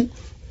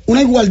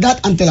una igualdad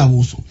ante el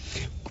abuso.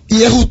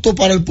 Y es justo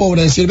para el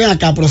pobre decir, ven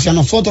acá, pero si a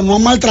nosotros nos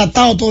han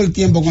maltratado todo el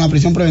tiempo con la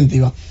prisión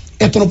preventiva,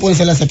 esto no puede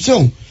ser la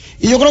excepción.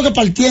 Y yo creo que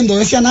partiendo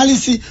de ese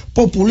análisis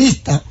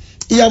populista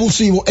y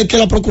abusivo es que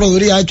la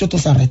Procuraduría ha hecho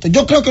estos arrestos.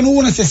 Yo creo que no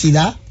hubo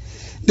necesidad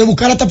de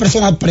buscar a esta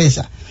persona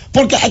presa,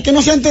 porque es que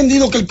no se ha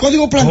entendido que el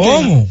código plantea.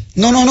 ¿Cómo?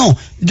 No.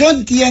 Yo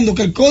entiendo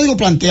que el código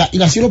plantea,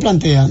 y así lo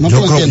plantea.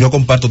 Yo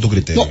comparto tu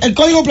criterio. No, el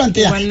código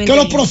plantea igualmente que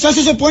los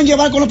procesos se pueden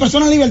llevar con las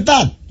personas en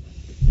libertad.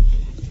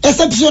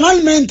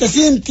 Excepcionalmente,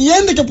 si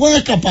entiende que pueden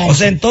escapar. O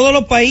sea, en todos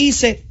los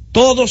países,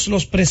 todos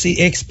los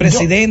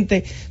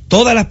expresidentes,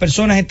 todas las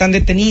personas están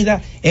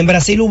detenidas. En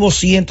Brasil hubo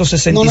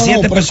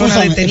 167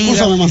 personas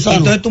detenidas.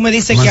 Entonces tú me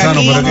dices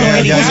Manzano, que aquí nos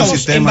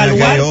dedicamos a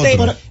evaluarte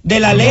de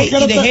la ley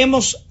y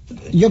dejemos...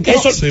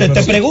 Eso sí,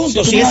 te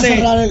pregunto si ese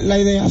cerrar la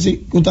idea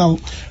así, Gustavo.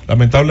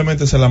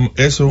 Lamentablemente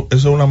eso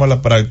es una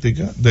mala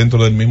práctica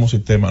dentro del mismo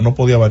sistema. No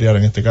podía variar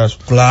en este caso.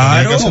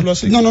 Claro.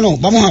 No,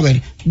 vamos a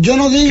ver. Yo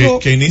no digo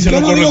que inicien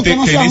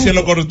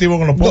lo correctivo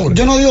con los pobres.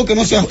 Yo no digo que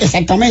no sea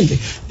exactamente.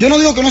 Yo no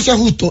digo que no sea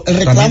justo el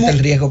reclamo. También el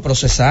riesgo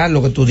procesal,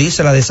 lo que tú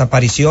dices, la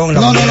desaparición,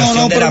 la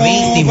vulneración de la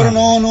víctima.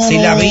 Si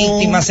la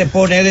víctima se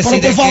pone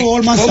decide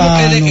por favor,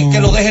 que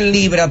lo dejen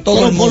libre a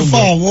todo el mundo. Por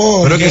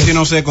favor. Pero es que si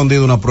no se ha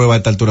escondido una prueba a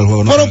esta altura del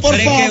juego, no. Por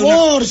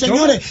favor,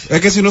 señores. Es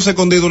que si no se ha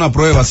escondido una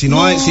prueba, si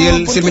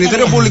el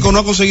Ministerio Público no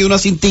ha conseguido una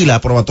cintila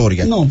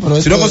probatoria,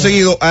 si no ha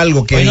conseguido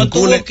algo que no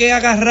tuvo que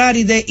agarrar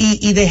y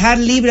dejar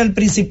libre al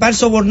principal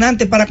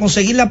sobornante para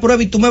conseguir la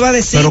prueba, y tú me vas a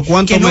decir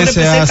que no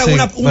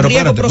representa un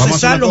riesgo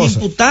procesal los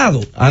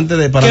imputados. Antes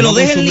de para no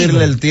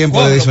consumirle el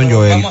tiempo de Edison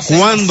Joel,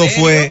 ¿cuándo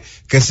fue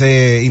que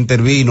se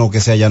intervino, que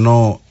se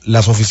allanó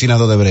las oficinas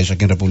de Odebrecht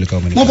aquí en República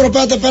Dominicana? No,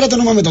 pero espérate,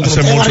 no me meto otro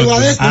tema.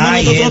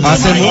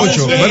 Hace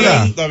mucho,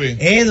 ¿verdad?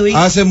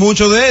 Hace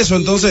mucho de eso.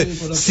 Entonces,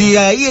 si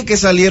ahí es que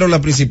salieron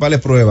las principales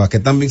pruebas que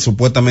están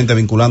supuestamente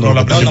vinculando. No,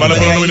 las principales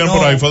pruebas no vinieron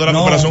por ahí, fue de la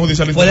cooperación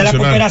judicial internacional. Fue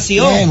de la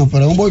cooperación. Bueno,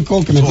 pero es un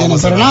boicot que me tienen.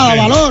 Pero nada,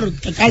 valor,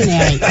 que calme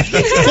ahí.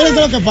 ¿Qué es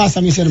lo que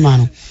pasa, mis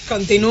hermanos?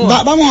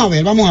 Continúa. Vamos a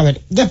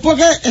ver. Después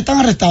que están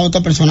arrestados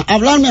estas personas,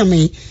 hablarme a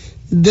mí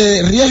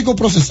de riesgo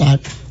procesal,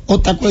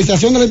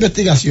 obstaculización de la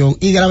investigación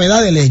y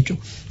gravedad del hecho.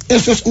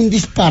 Eso es un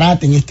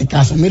disparate en este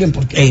caso. Miren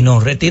por qué. No,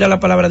 retira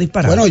la palabra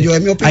disparate. Bueno, yo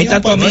en mi opinión. Ahí está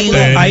tu amigo,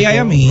 ahí hay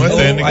amigos.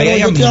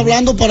 Yo estoy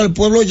hablando para el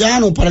pueblo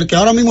llano, para el que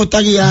ahora mismo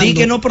está guiando. Di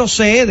que no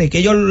procede,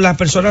 que las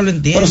personas lo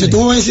entienden. Pero si tú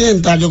me vas a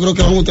incidentar, yo creo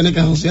que vamos a tener que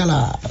asociar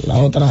la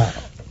otra.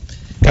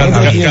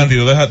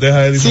 Cándido,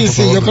 deja Edison.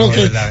 Sí, yo creo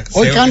que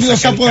hoy Cándido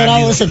se ha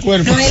apoderado de ese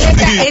cuerpo.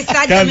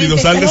 Cándido,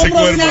 sal de ese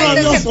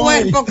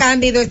cuerpo.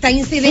 Cándido, está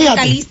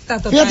incidentalista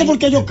total. Fíjate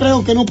porque yo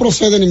creo que no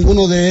procede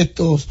ninguno de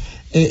estos,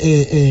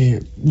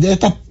 de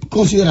estas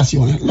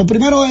consideraciones. Lo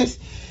primero es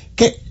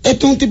que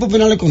esto es un tipo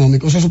penal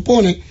económico. Se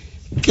supone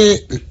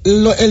que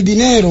el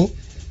dinero,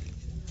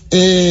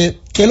 que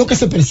es lo que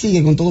se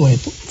persigue con todo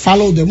esto,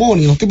 follow the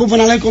money. Los tipos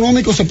penales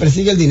económicos se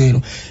persigue el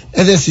dinero.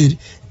 Es decir,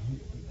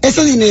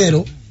 ese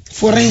dinero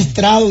fue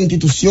registrado en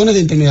instituciones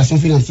de intermediación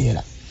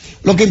financiera,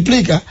 lo que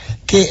implica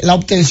que la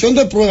obtención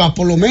de pruebas,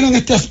 por lo menos en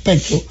este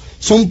aspecto,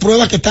 son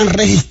pruebas que están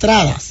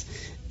registradas.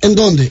 ¿En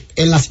dónde?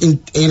 En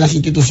las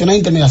instituciones de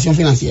intermediación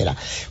financiera.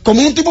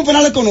 Como un tipo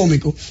penal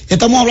económico,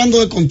 estamos hablando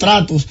de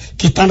contratos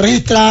que están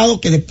registrados,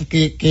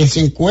 que se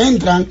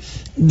encuentran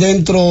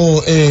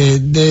dentro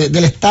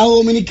del Estado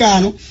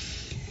Dominicano.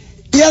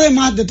 Y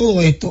además de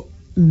todo esto,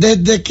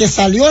 desde que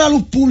salió a la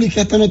luz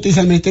pública esta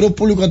noticia, el Ministerio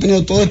Público ha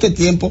tenido todo este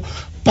tiempo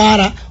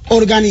para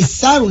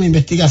organizar una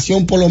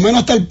investigación, por lo menos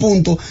hasta el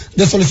punto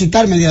de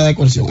solicitar medidas de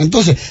coerción.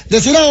 Entonces,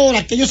 decir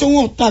ahora que ellos son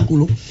un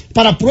obstáculo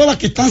para pruebas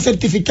que están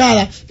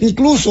certificadas,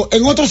 incluso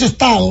en otros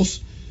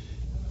estados,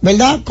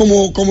 ¿verdad?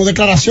 Como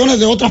declaraciones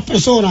de otras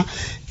personas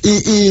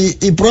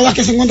y pruebas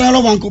que se encuentran en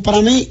los bancos,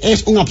 para mí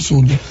es un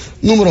absurdo.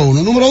 Número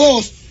uno. Número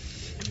dos.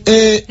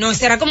 No,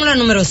 será como la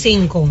número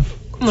 5.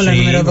 Como la sí,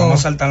 número 2. Vamos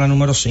a saltar la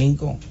número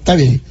 5. Está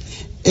bien.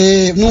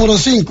 Número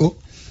 5.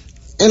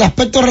 El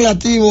aspecto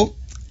relativo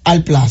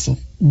al plazo.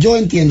 Yo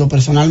entiendo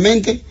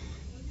personalmente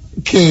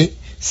que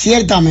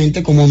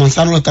ciertamente, como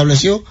Manzano lo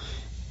estableció,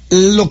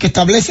 lo que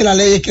establece la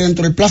ley es que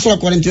dentro del plazo de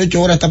las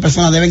 48 horas estas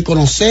personas deben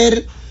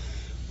conocer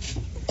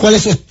cuál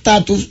es su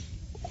estatus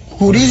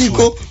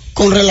jurídico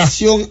con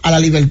relación a la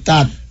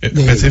libertad.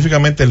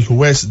 Específicamente el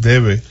juez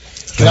debe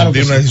Claro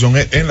que una decisión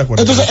en la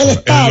 48. Entonces, el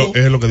Estado,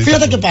 es lo que dice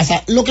fíjate qué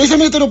pasa, lo que dice el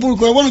Ministerio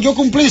Público es, bueno, yo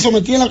cumplí,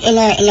 sometí en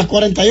las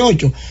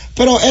 48,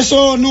 pero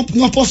eso no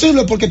es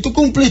posible porque tú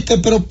cumpliste,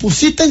 pero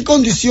pusiste en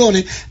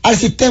condiciones al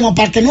sistema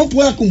para que no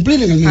pueda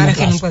cumplir en el mismo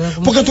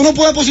plazo. Porque tú no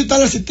puedes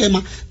depositar al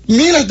sistema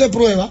miles de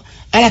pruebas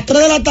a las 3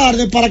 de la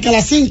tarde para que a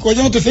las 5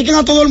 ellos notifiquen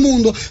a todo el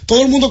mundo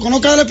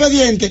conozca el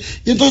expediente,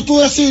 y entonces tú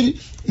decir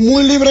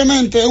muy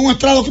libremente en un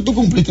estrado que tú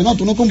cumpliste. No,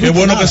 tú no cumpliste. Qué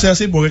bueno nada. que sea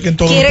así, porque es que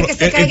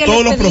en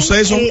todos los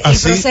procesos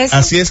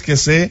así es que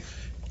se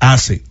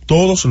hace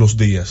todos los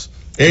días.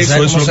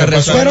 Eso es lo que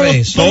pasa.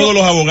 Todos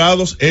los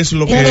abogados es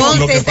lo que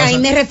pasa. Ahí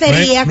me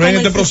refería no en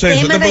este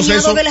proceso. Este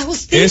proceso de la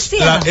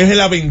justicia. es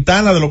la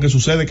ventana de lo que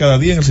sucede cada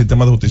día en el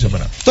sistema de justicia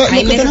penal.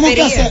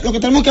 Entonces, lo que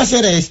tenemos que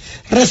hacer es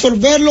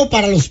resolverlo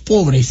para los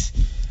pobres,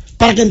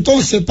 para que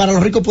entonces para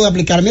los ricos pueda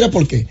aplicar. Mira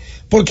por qué.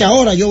 Porque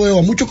ahora yo veo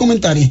a muchos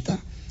comentaristas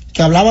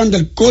que hablaban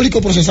del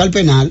Código Procesal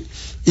Penal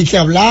y que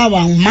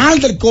hablaban mal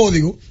del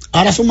código,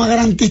 ahora son más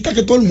garantistas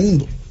que todo el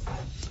mundo.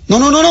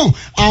 No.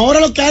 Ahora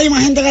lo que hay es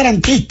más gente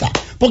garantista,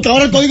 porque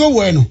ahora el código es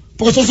bueno,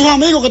 porque son sus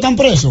amigos que están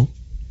presos,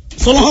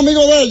 son los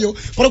amigos de ellos.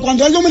 Pero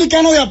cuando el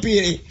dominicano de a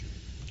pie,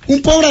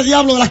 un pobre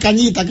diablo de las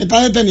cañitas que está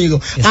detenido,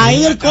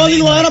 ahí el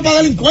código era para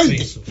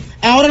delincuentes.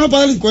 Ahora no es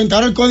para delincuentes,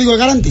 ahora el código es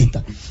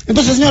garantista.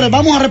 Entonces, señores,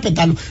 vamos a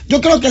respetarlo.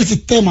 Yo creo que el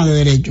sistema de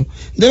derecho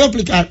debe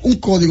aplicar un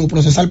código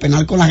procesal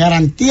penal con las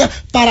garantías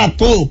para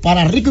todos,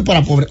 para ricos y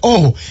para pobres.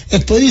 Ojo,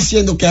 estoy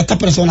diciendo que a estas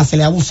personas se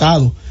le ha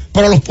abusado,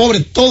 pero a los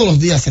pobres todos los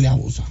días se les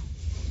abusa.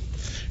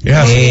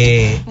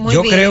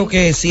 Yo creo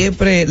que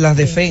siempre las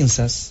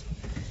defensas,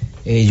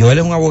 Joel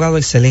es un abogado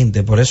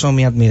excelente, por eso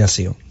mi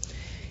admiración.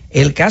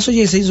 El caso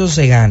Yesiso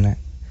se gana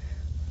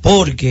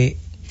porque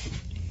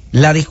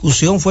la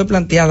discusión fue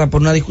planteada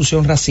por una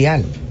discusión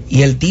racial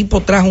y el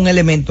tipo trajo un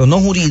elemento no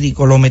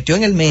jurídico, lo metió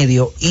en el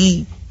medio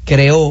y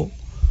creó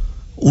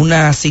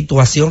una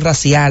situación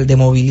racial de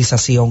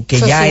movilización que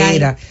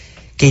social.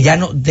 ya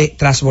no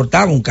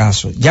transportaba un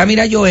caso. Ya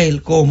mira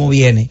Joel cómo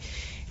viene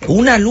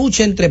una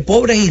lucha entre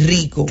pobres y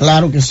ricos,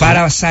 claro que sí,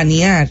 para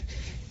sanear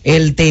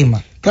el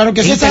tema. Claro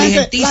que sí,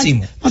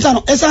 inteligentísimo.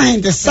 Esa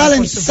gente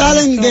salen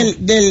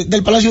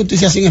del Palacio de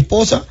Justicia sin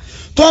esposa.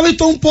 ¿Tú has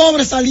visto a un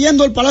pobre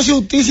saliendo del Palacio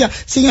de Justicia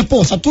sin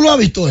esposa? ¿Tú lo has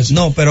visto eso?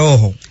 No, pero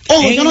ojo.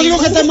 Yo no digo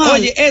que esté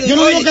mal. Yo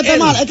no digo que esté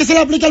mal. Es que se le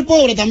aplica al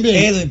pobre también.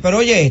 Edwin, pero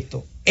oye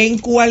esto. En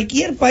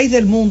cualquier país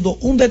del mundo,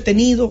 un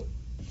detenido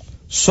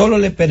solo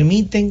le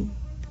permiten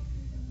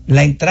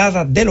la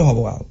entrada de los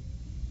abogados,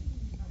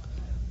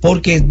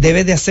 porque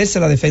debe de hacerse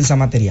la defensa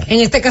material. En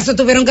este caso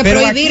tuvieron que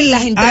prohibir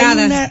las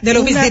entradas de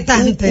los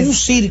visitantes. Un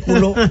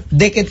círculo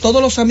de que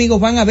todos los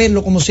amigos van a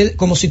verlo como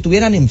si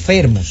estuvieran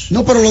enfermos.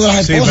 No, pero lo de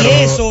las esposas.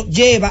 Y eso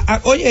lleva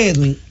a... Oye,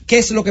 Edwin, ¿qué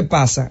es lo que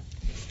pasa?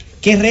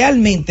 Que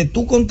realmente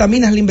tú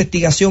contaminas la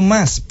investigación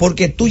más,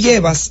 porque tú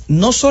llevas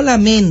no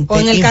solamente o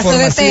en el caso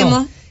de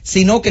Temo,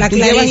 sino que tú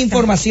llevas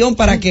información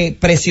para que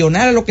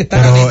presionar a los que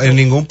están pero adentro. En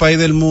ningún país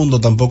del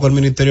mundo, tampoco el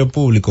Ministerio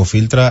Público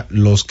filtra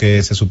los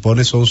que se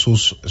supone son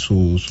sus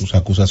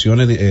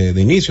acusaciones de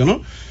inicio,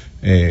 ¿no?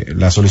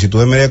 La solicitud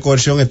de medida de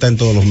coerción está en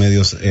todos los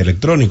medios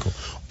electrónicos.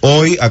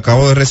 Hoy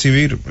acabo de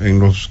recibir,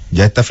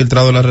 ya está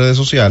filtrado en las redes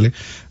sociales,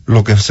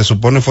 lo que se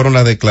supone fueron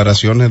las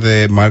declaraciones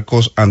de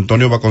Marcos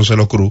Antonio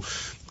Vasconcelos Cruz,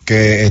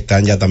 que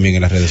están ya también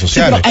en las redes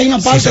sociales. Sí, hay una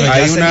parte,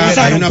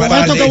 hay una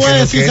parte que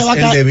lo que es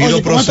el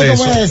debido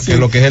proceso, que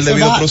lo que es el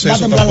debido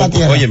proceso tampoco,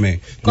 óyeme,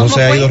 no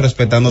se ha ido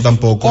respetando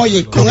tampoco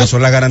lo que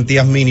son las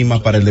garantías mínimas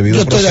para el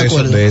debido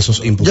proceso de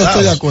esos imputados. Yo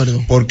estoy de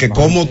acuerdo. Porque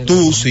como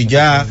tú, si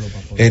ya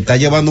está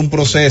llevando un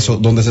proceso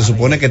donde se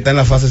supone que está en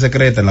la fase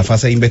secreta, en la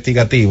fase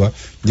investigativa,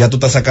 ya tú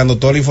estás sacando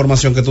toda la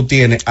información que tú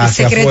tienes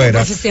hacia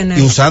afuera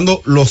y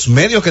usando los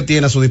medios que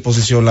tiene a su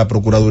disposición la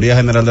Procuraduría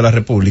General de la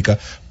República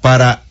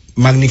para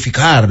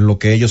magnificar lo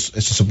que ellos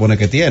se supone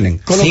que tienen.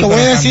 Con lo que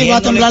voy a decir va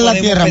a temblar la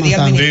tierra,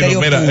 Manzano.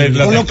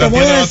 Con lo que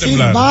voy a decir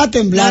va a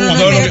temblar la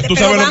tierra.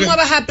 Pero vamos a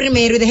bajar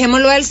primero y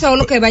dejémoslo a él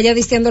solo que vaya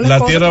diciendo las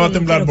cosas. La tierra va a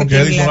temblar porque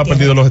Edison ha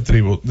perdido los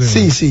estribos.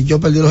 Sí, yo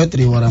perdí los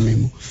estribos ahora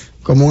mismo.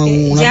 Como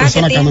una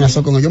persona que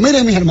amenazó con ellos.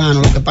 Miren, mis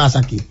hermanos, lo que pasa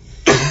aquí.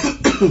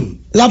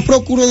 La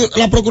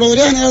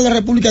Procuraduría General de la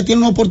República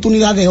tiene una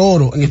oportunidad de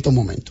oro en estos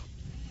momentos.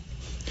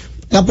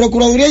 La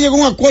Procuraduría llegó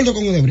a un acuerdo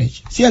con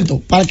Odebrecht,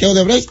 ¿cierto? Para que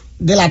Odebrecht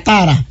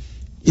delatara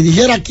y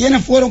dijera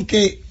quiénes fueron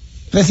que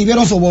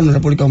recibieron soborno en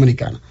República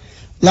Dominicana.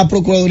 La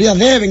Procuraduría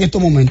debe en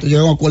estos momentos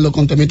llegar a un acuerdo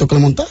con Temito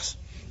Clemontaz.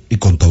 Y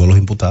con todos los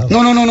imputados.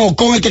 No,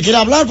 con el que quiera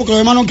hablar, porque los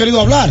demás no han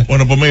querido hablar.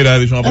 Bueno, pues mira,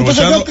 Edison,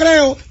 entonces yo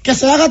creo que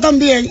se haga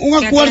también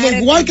un acuerdo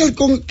igual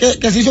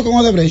que se hizo con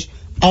Odebrecht,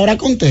 ahora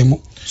con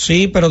Temo.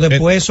 Sí, pero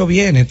después eso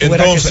viene. Tú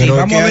verás que sí, pero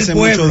vamos es que a ver hace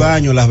mucho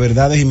daño las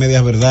verdades y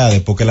medias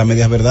verdades, porque las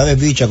medias verdades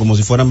dichas como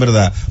si fueran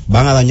verdad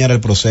van a dañar el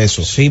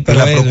proceso. Sí,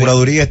 pero la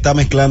Procuraduría está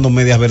mezclando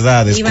medias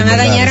verdades y van a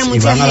dañar a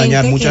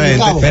mucha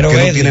gente pero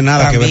que no tiene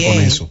nada que ver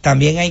con eso.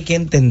 También hay que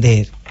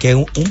entender que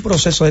un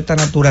proceso de esta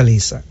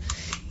naturaleza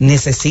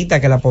necesita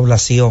que la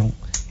población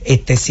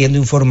esté siendo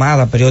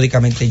informada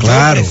periódicamente.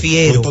 Claro, yo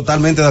prefiero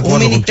totalmente de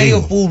acuerdo un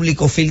Ministerio contigo.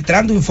 Público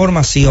filtrando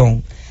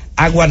información,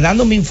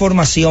 aguardando mi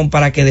información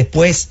para que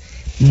después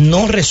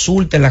no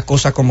resulten las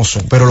cosas como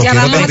son. Pero lo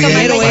quiero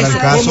también para el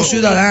caso, como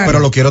ciudadano. Pero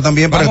lo quiero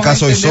también para el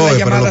caso de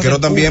Zoe, pero lo quiero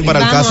también para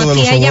el caso de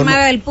los sobornos. Hay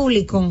llamada del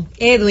público.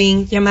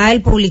 Edwin, llamada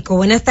del público.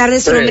 Buenas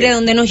tardes, su nombre, ¿de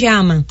dónde nos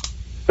llama?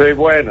 Sí,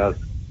 buenas.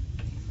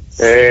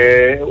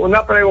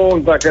 Una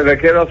pregunta que le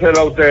quiero hacer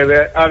a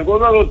ustedes.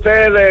 ¿Alguno de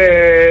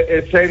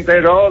ustedes se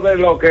enteró de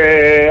lo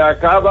que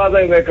acaba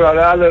de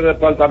declarar el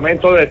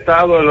Departamento de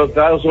Estado de los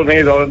Estados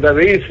Unidos,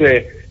 donde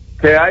dice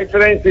que hay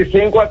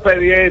 35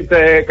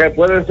 expedientes que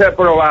pueden ser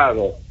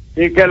probados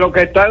y que los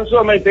que están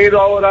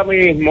sometidos ahora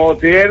mismo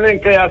tienen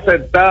que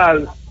aceptar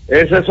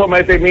ese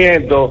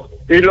sometimiento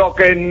y los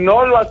que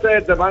no lo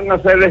acepten van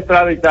a ser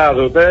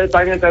extraditados? ¿Ustedes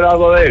están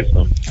enterados de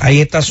eso?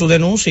 Ahí está su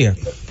denuncia.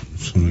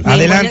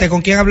 Adelante,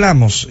 ¿con quién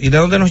hablamos? ¿Y de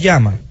dónde nos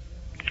llama?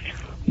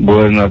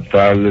 Buenas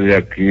tardes, de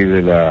aquí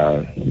de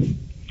la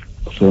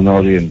zona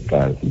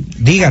oriental.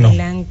 Díganos.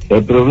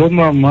 El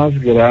problema más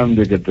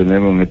grande que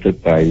tenemos en este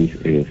país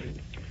es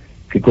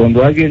que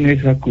cuando alguien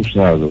es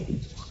acusado,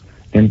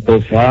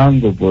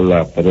 empezando por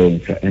la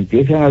prensa,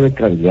 empiezan a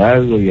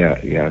descargarlo y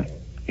a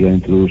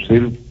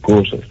introducir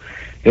cosas.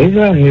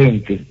 Esa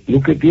gente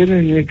lo que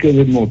tienen es que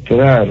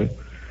demostrar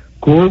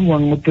cómo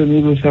han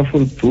obtenido esa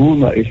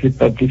fortuna y si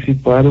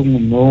participaron o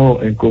no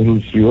en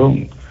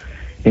corrupción.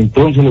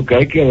 Entonces lo que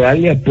hay que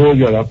darle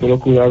apoyo a la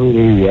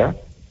Procuraduría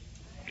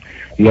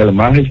y al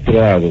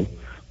magistrado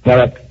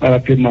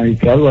para que el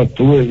magistrado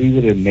actúe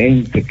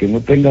libremente, que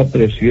no tenga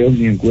presión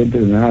ni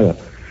encuentre nada.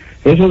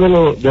 Eso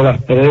de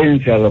las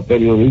prensas, los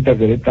periodistas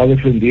que le está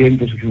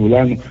defendiendo ese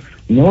fulano,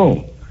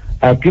 no.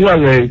 Aquí la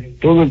ley,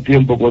 todo el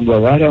tiempo, cuando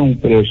agarra a un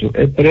preso,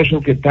 es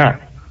preso que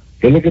está.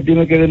 Es lo que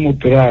tiene que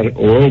demostrar,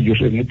 o ellos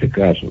en este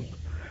caso,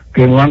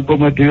 que no han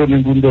cometido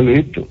ningún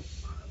delito.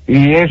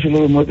 Y eso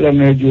lo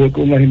demuestran ellos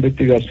con las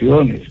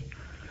investigaciones.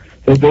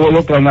 De todos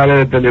los canales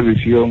de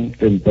televisión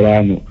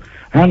temprano.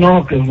 Ah,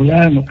 no, que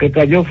fulano, que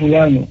cayó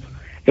fulano.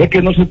 Es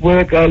que no se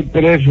puede caer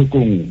preso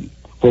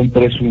con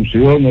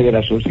presunciones de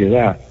la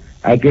sociedad.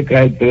 Hay que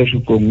caer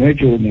preso con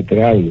hechos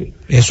demostrables.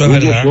 Eso es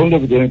ellos verdad. son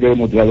los que tienen que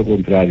demostrar lo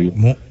contrario.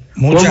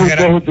 ¿Cómo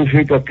usted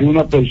justifica que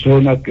una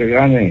persona que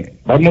gane,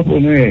 vamos a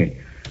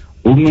poner,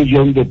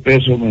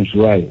 $1,000,000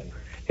 mensual,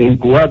 en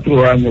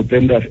 4 años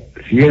tenga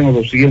 100 o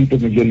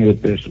 200 millones de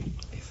pesos?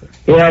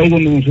 Es ahí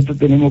donde nosotros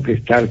tenemos que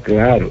estar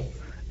claros.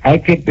 Hay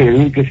que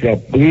pedir que se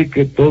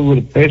aplique todo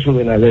el peso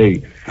de la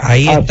ley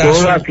ahí a está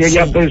toda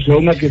aquella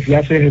persona que se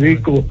hace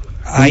rico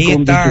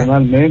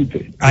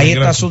incondicionalmente. Ahí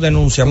está su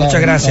denuncia.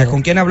 Muchas gracias.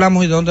 ¿Con quién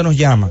hablamos y de dónde nos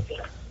llama?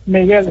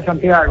 Miguel de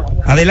Santiago.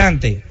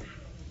 Adelante.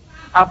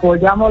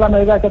 Apoyamos la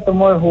medida que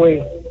tomó el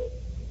juez.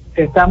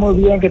 Está muy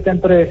bien que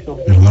estén presos.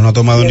 No ha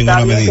tomado ninguna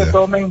Está bien medida. que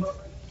tomen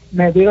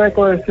medidas de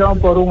coerción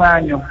por 1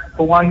 año,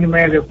 por 1 año y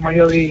medio, como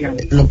ellos digan.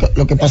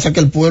 Lo que pasa es que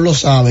el pueblo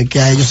sabe que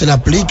a ellos se le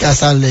aplica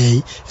esa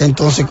ley,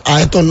 entonces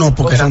a estos no,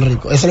 porque son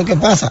ricos. Eso es lo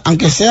que pasa,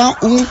 aunque sea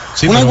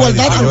una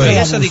igualdad.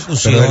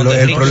 Pero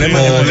el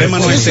problema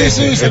no es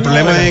ese. El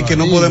problema es que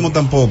no podemos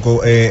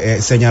tampoco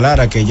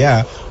señalar a que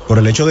ya, por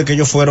el hecho de que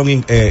ellos fueron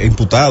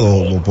imputados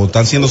o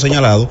están siendo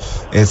señalados,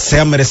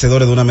 sean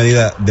merecedores de una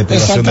medida de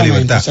privación de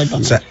libertad.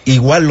 O sea,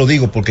 igual lo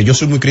digo porque yo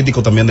soy muy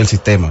crítico también del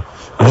sistema.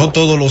 No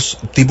todos los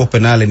tipos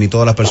penales ni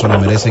todas las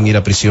personas merecen ir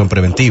a prisión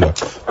preventiva,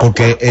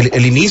 porque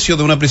el inicio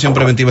de una prisión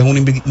preventiva es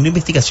una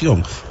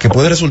investigación que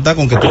puede resultar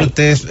con que tú no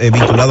estés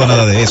vinculado a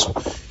nada de eso.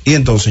 Y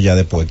entonces ya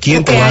después,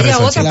 ¿quién te va a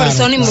resarcir? Otra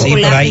persona sí,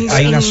 pero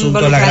hay un asunto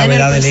de la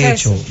gravedad del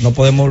hecho. No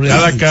podemos olvidar.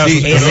 Cada caso,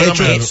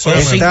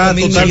 está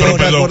totalmente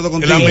de acuerdo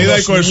contigo. La medida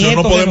de coerción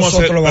no podemos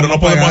hacer, pero no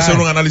podemos hacer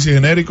un análisis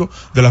genérico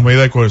de las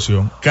medidas de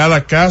coerción.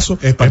 Cada caso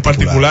es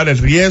particular, el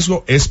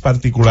riesgo es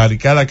particular y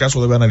cada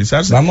caso debe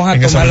analizarse. Vamos a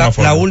tomar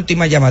la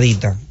última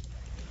llamadita.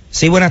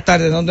 Sí, buenas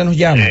tardes, ¿dónde nos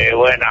llama?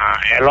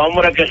 El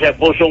hombre que se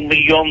puso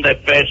 $1,000,000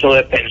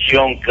 de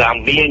pensión,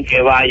 también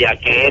que vaya,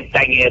 que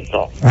está en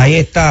esto. Ahí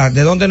está,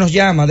 ¿de dónde nos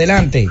llama?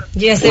 Adelante.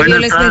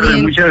 Buenas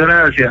tardes, muchas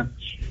gracias.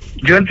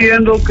 Yo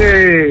entiendo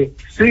que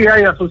sí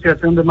hay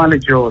asociación de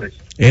malhechores.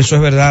 Eso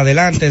es verdad,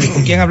 adelante,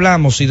 ¿con quién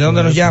hablamos y de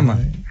dónde nos llama?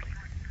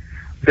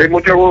 Sí,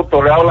 mucho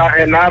gusto, le habla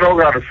Genaro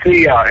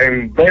García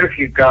en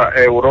Bélgica,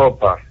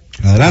 Europa.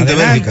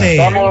 Adelante.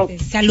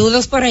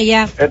 Saludos por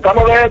allá.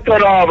 Estamos de este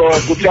lado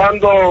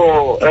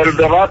escuchando el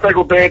debate que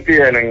ustedes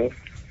tienen.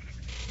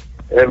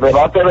 El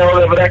debate de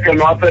Odebrecht, que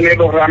no ha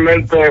tenido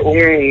realmente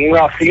un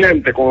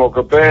asiente con lo que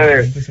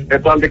ustedes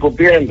están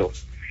discutiendo.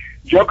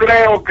 Yo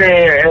creo que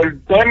el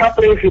tema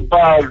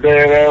principal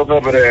de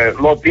Odebrecht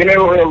lo tienen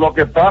los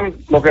que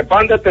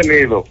están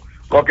detenidos,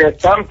 los que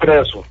están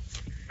presos,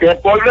 que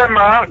por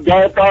demás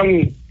ya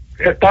están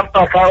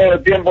pasados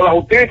de tiempo la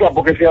justicia,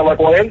 porque si a las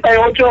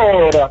 48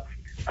 horas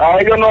a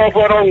ellos no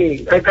fueron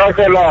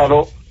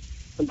encarcelados,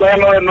 entonces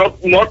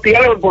no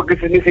tienen porque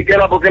ni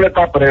siquiera porque él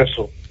está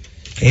preso.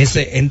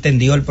 Ese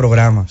entendió el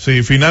programa.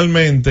 Sí,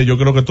 finalmente yo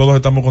creo que todos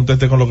estamos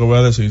contentos con lo que voy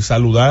a decir.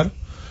 Saludar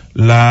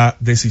la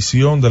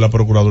decisión de la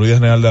Procuraduría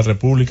General de la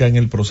República en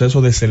el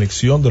proceso de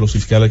selección de los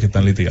fiscales que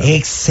están litigando.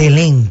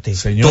 Excelente.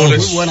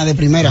 Señores, muy buena de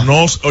primera.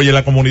 Oye,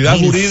 la comunidad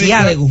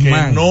jurídica que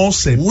no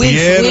se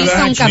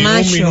pierda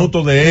ni un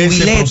minuto de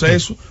ese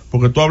proceso,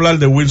 porque tú hablar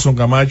de Wilson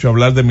Camacho,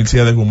 hablar de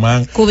Milcía de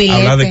Guzmán,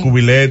 hablar de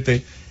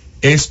Cubilete,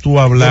 es tú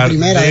hablar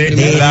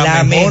de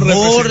la mejor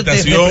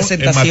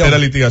representación en materia de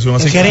litigación.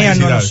 Así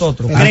créanos a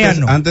nosotros.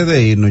 Antes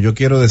de irnos, yo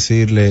quiero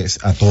decirles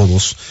a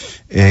todos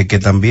que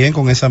también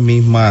con esa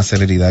misma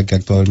celeridad que ha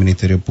actuado el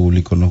Ministerio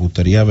Público, nos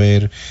gustaría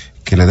ver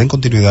que le den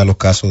continuidad a los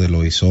casos de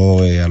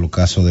Loisoe, a los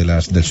casos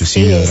del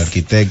suicidio del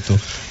arquitecto,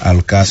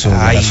 al caso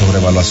de la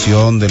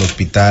sobrevaluación del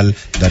hospital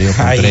Darío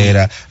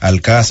Contreras,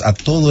 a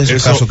todos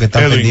esos casos que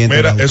están pendientes.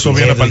 Mira, eso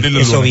viene a partir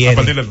del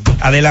lunes.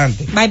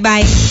 Adelante. Bye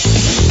bye.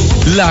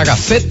 La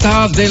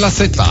Gaceta de la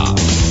Z.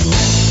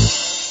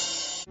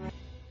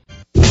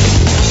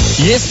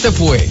 Y este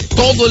fue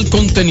todo el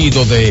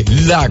contenido de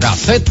La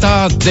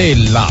Gaceta de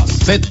la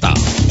Z.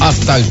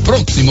 Hasta el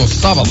próximo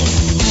sábado.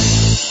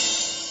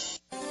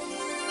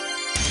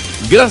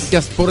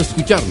 Gracias por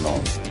escucharnos.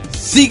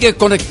 Sigue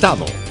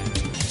conectado.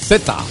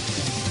 Z